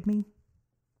retweeted me,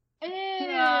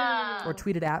 Yeah. or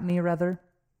tweeted at me rather.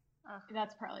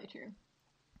 That's probably true.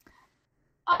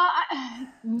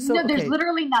 So, no, there's okay.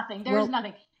 literally nothing. There's Well-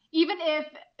 nothing. Even if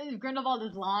Grindelwald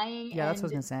is lying. Yeah, that's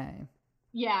what I and, was gonna say.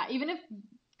 Yeah, even if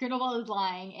Grindelwald is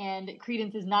lying and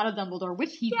Credence is not a Dumbledore,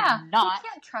 which he's Yeah, not. you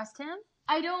can't trust him.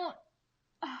 I don't.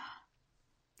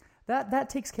 That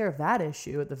takes care of that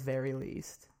issue at the very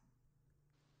least.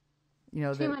 You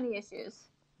know, Too many issues.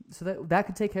 so that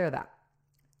could take care of that.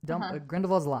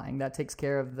 Grindelwald's lying. That takes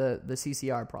care of the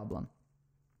CCR problem.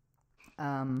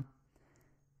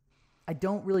 I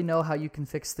don't really know how you can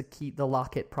fix the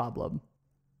locket problem,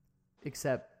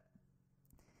 except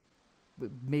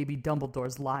maybe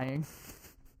Dumbledore's lying,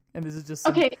 and this is just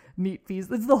some neat piece.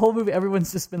 This is the whole movie.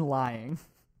 Everyone's just been lying.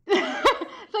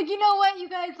 It's like, you know what, you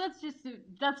guys? Let's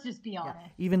just be honest.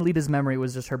 Even Lita's memory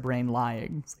was just her brain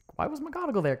lying. It's like, why was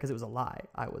McGonagall there? Because it was a lie.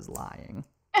 I was lying.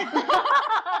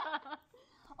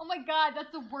 Oh my God,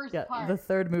 that's the worst Yeah, part. the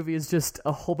third movie is just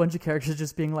a whole bunch of characters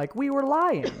just being like, we were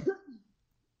lying.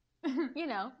 You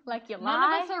know, like you None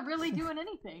lie. of us are really doing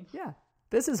anything. Yeah,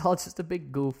 this is all just a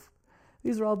big goof.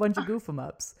 These are all a bunch of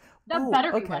goof-em-ups. That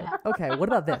better be okay. what happened. Okay, what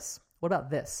about this?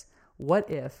 What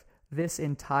if this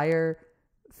entire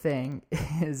thing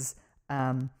is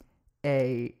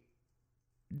a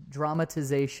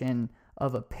dramatization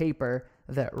of a paper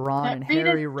that Ron and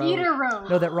Harry wrote?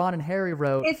 No, that Ron and Harry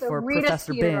wrote It's for a Rita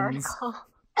Professor Skeeter Binns. article.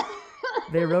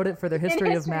 They wrote it for their History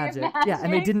of History of Magic. Yeah, and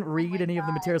they Magic? didn't read any of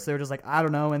the material, so they were just like, I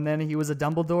don't know. And then he was a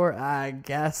Dumbledore, I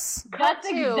guess. That's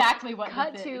to- exactly what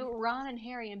Cut this to is. Ron and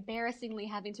Harry embarrassingly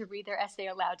having to read their essay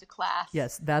aloud to class.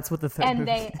 Yes, that's what the third And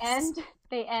movie they is.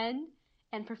 end,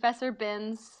 and Professor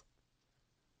Binns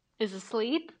is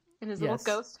asleep in his little Yes.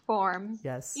 ghost form.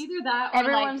 Yes. Either that or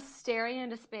Everyone's staring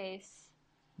into space.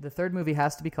 The third movie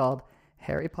has to be called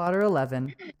Harry Potter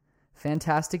 11,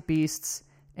 Fantastic Beasts,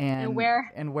 and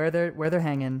where they're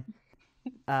hanging,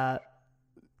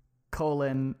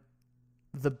 colon,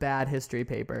 the bad history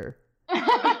paper.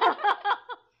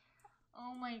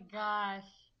 gosh.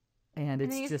 And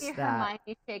it's then you just see that.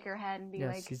 Hermione shake her head and be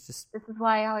like, she's just... "This is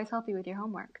why I always help you with your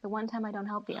homework. The one time I don't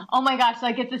help you." Oh my gosh,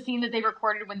 like it's a scene that they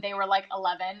recorded when they were like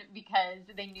 11 because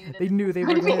they knew that They knew they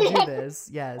were going to do this.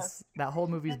 Yes. That whole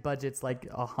movie's budget's like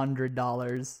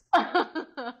 $100.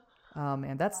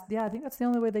 And that's, I think that's the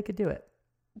only way they could do it.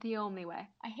 The only way.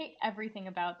 I hate everything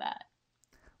about that.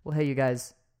 Well, hey, you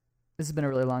guys, this has been a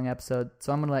really long episode,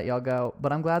 so I'm going to let y'all go.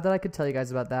 But I'm glad that I could tell you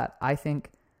guys about that. I think,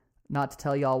 not to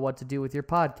tell y'all what to do with your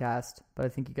podcast, but I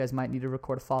think you guys might need to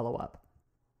record a follow-up.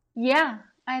 Yeah,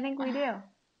 I think we do.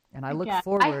 And I look Yeah,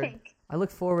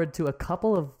 forward to a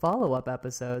couple of follow-up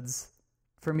episodes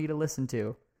for me to listen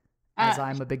to, as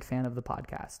I'm a big fan of the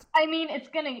podcast. I mean, it's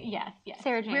gonna, yes.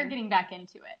 Sarah Jane. We're getting back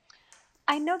into it.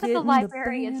 I know that the Getting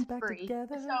library band is back free.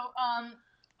 together. So,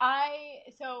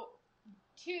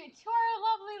 to our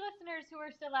lovely listeners who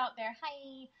are still out there,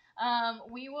 hi.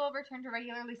 We will return to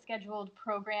regularly scheduled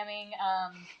programming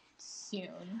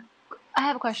soon. I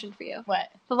have a question for you. What?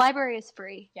 The library is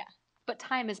free. Yeah. But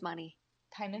time is money.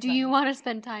 Time is Do money. you want to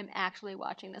spend time actually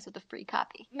watching this with a free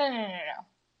copy? No.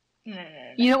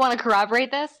 You don't want to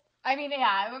corroborate this? I mean,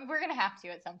 yeah, we're gonna have to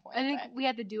at some point. I think but... we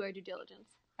have to do our due diligence.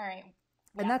 All right.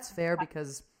 And that's fair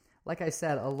because, like I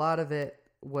said, a lot of it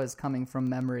was coming from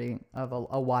memory of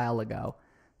a while ago.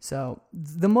 So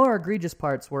the more egregious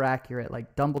parts were accurate.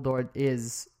 Like Dumbledore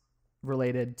is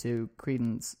related to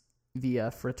Credence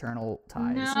via fraternal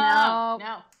ties.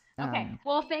 No. Okay.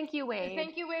 Well, thank you, Wade.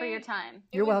 Thank you, Wade, for your time.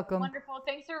 You're was welcome. Wonderful.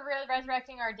 Thanks for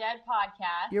resurrecting our dead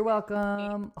podcast. You're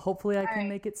welcome. Hopefully I can right.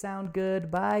 make it sound good.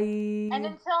 Bye. And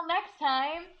until next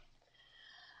time,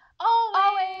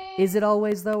 always. Is it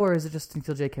always, though, or is it just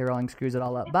until J.K. Rowling screws it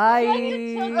all up? Bye.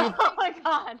 Oh my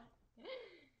god.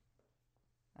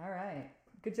 All right.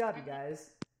 Good job, you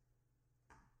guys.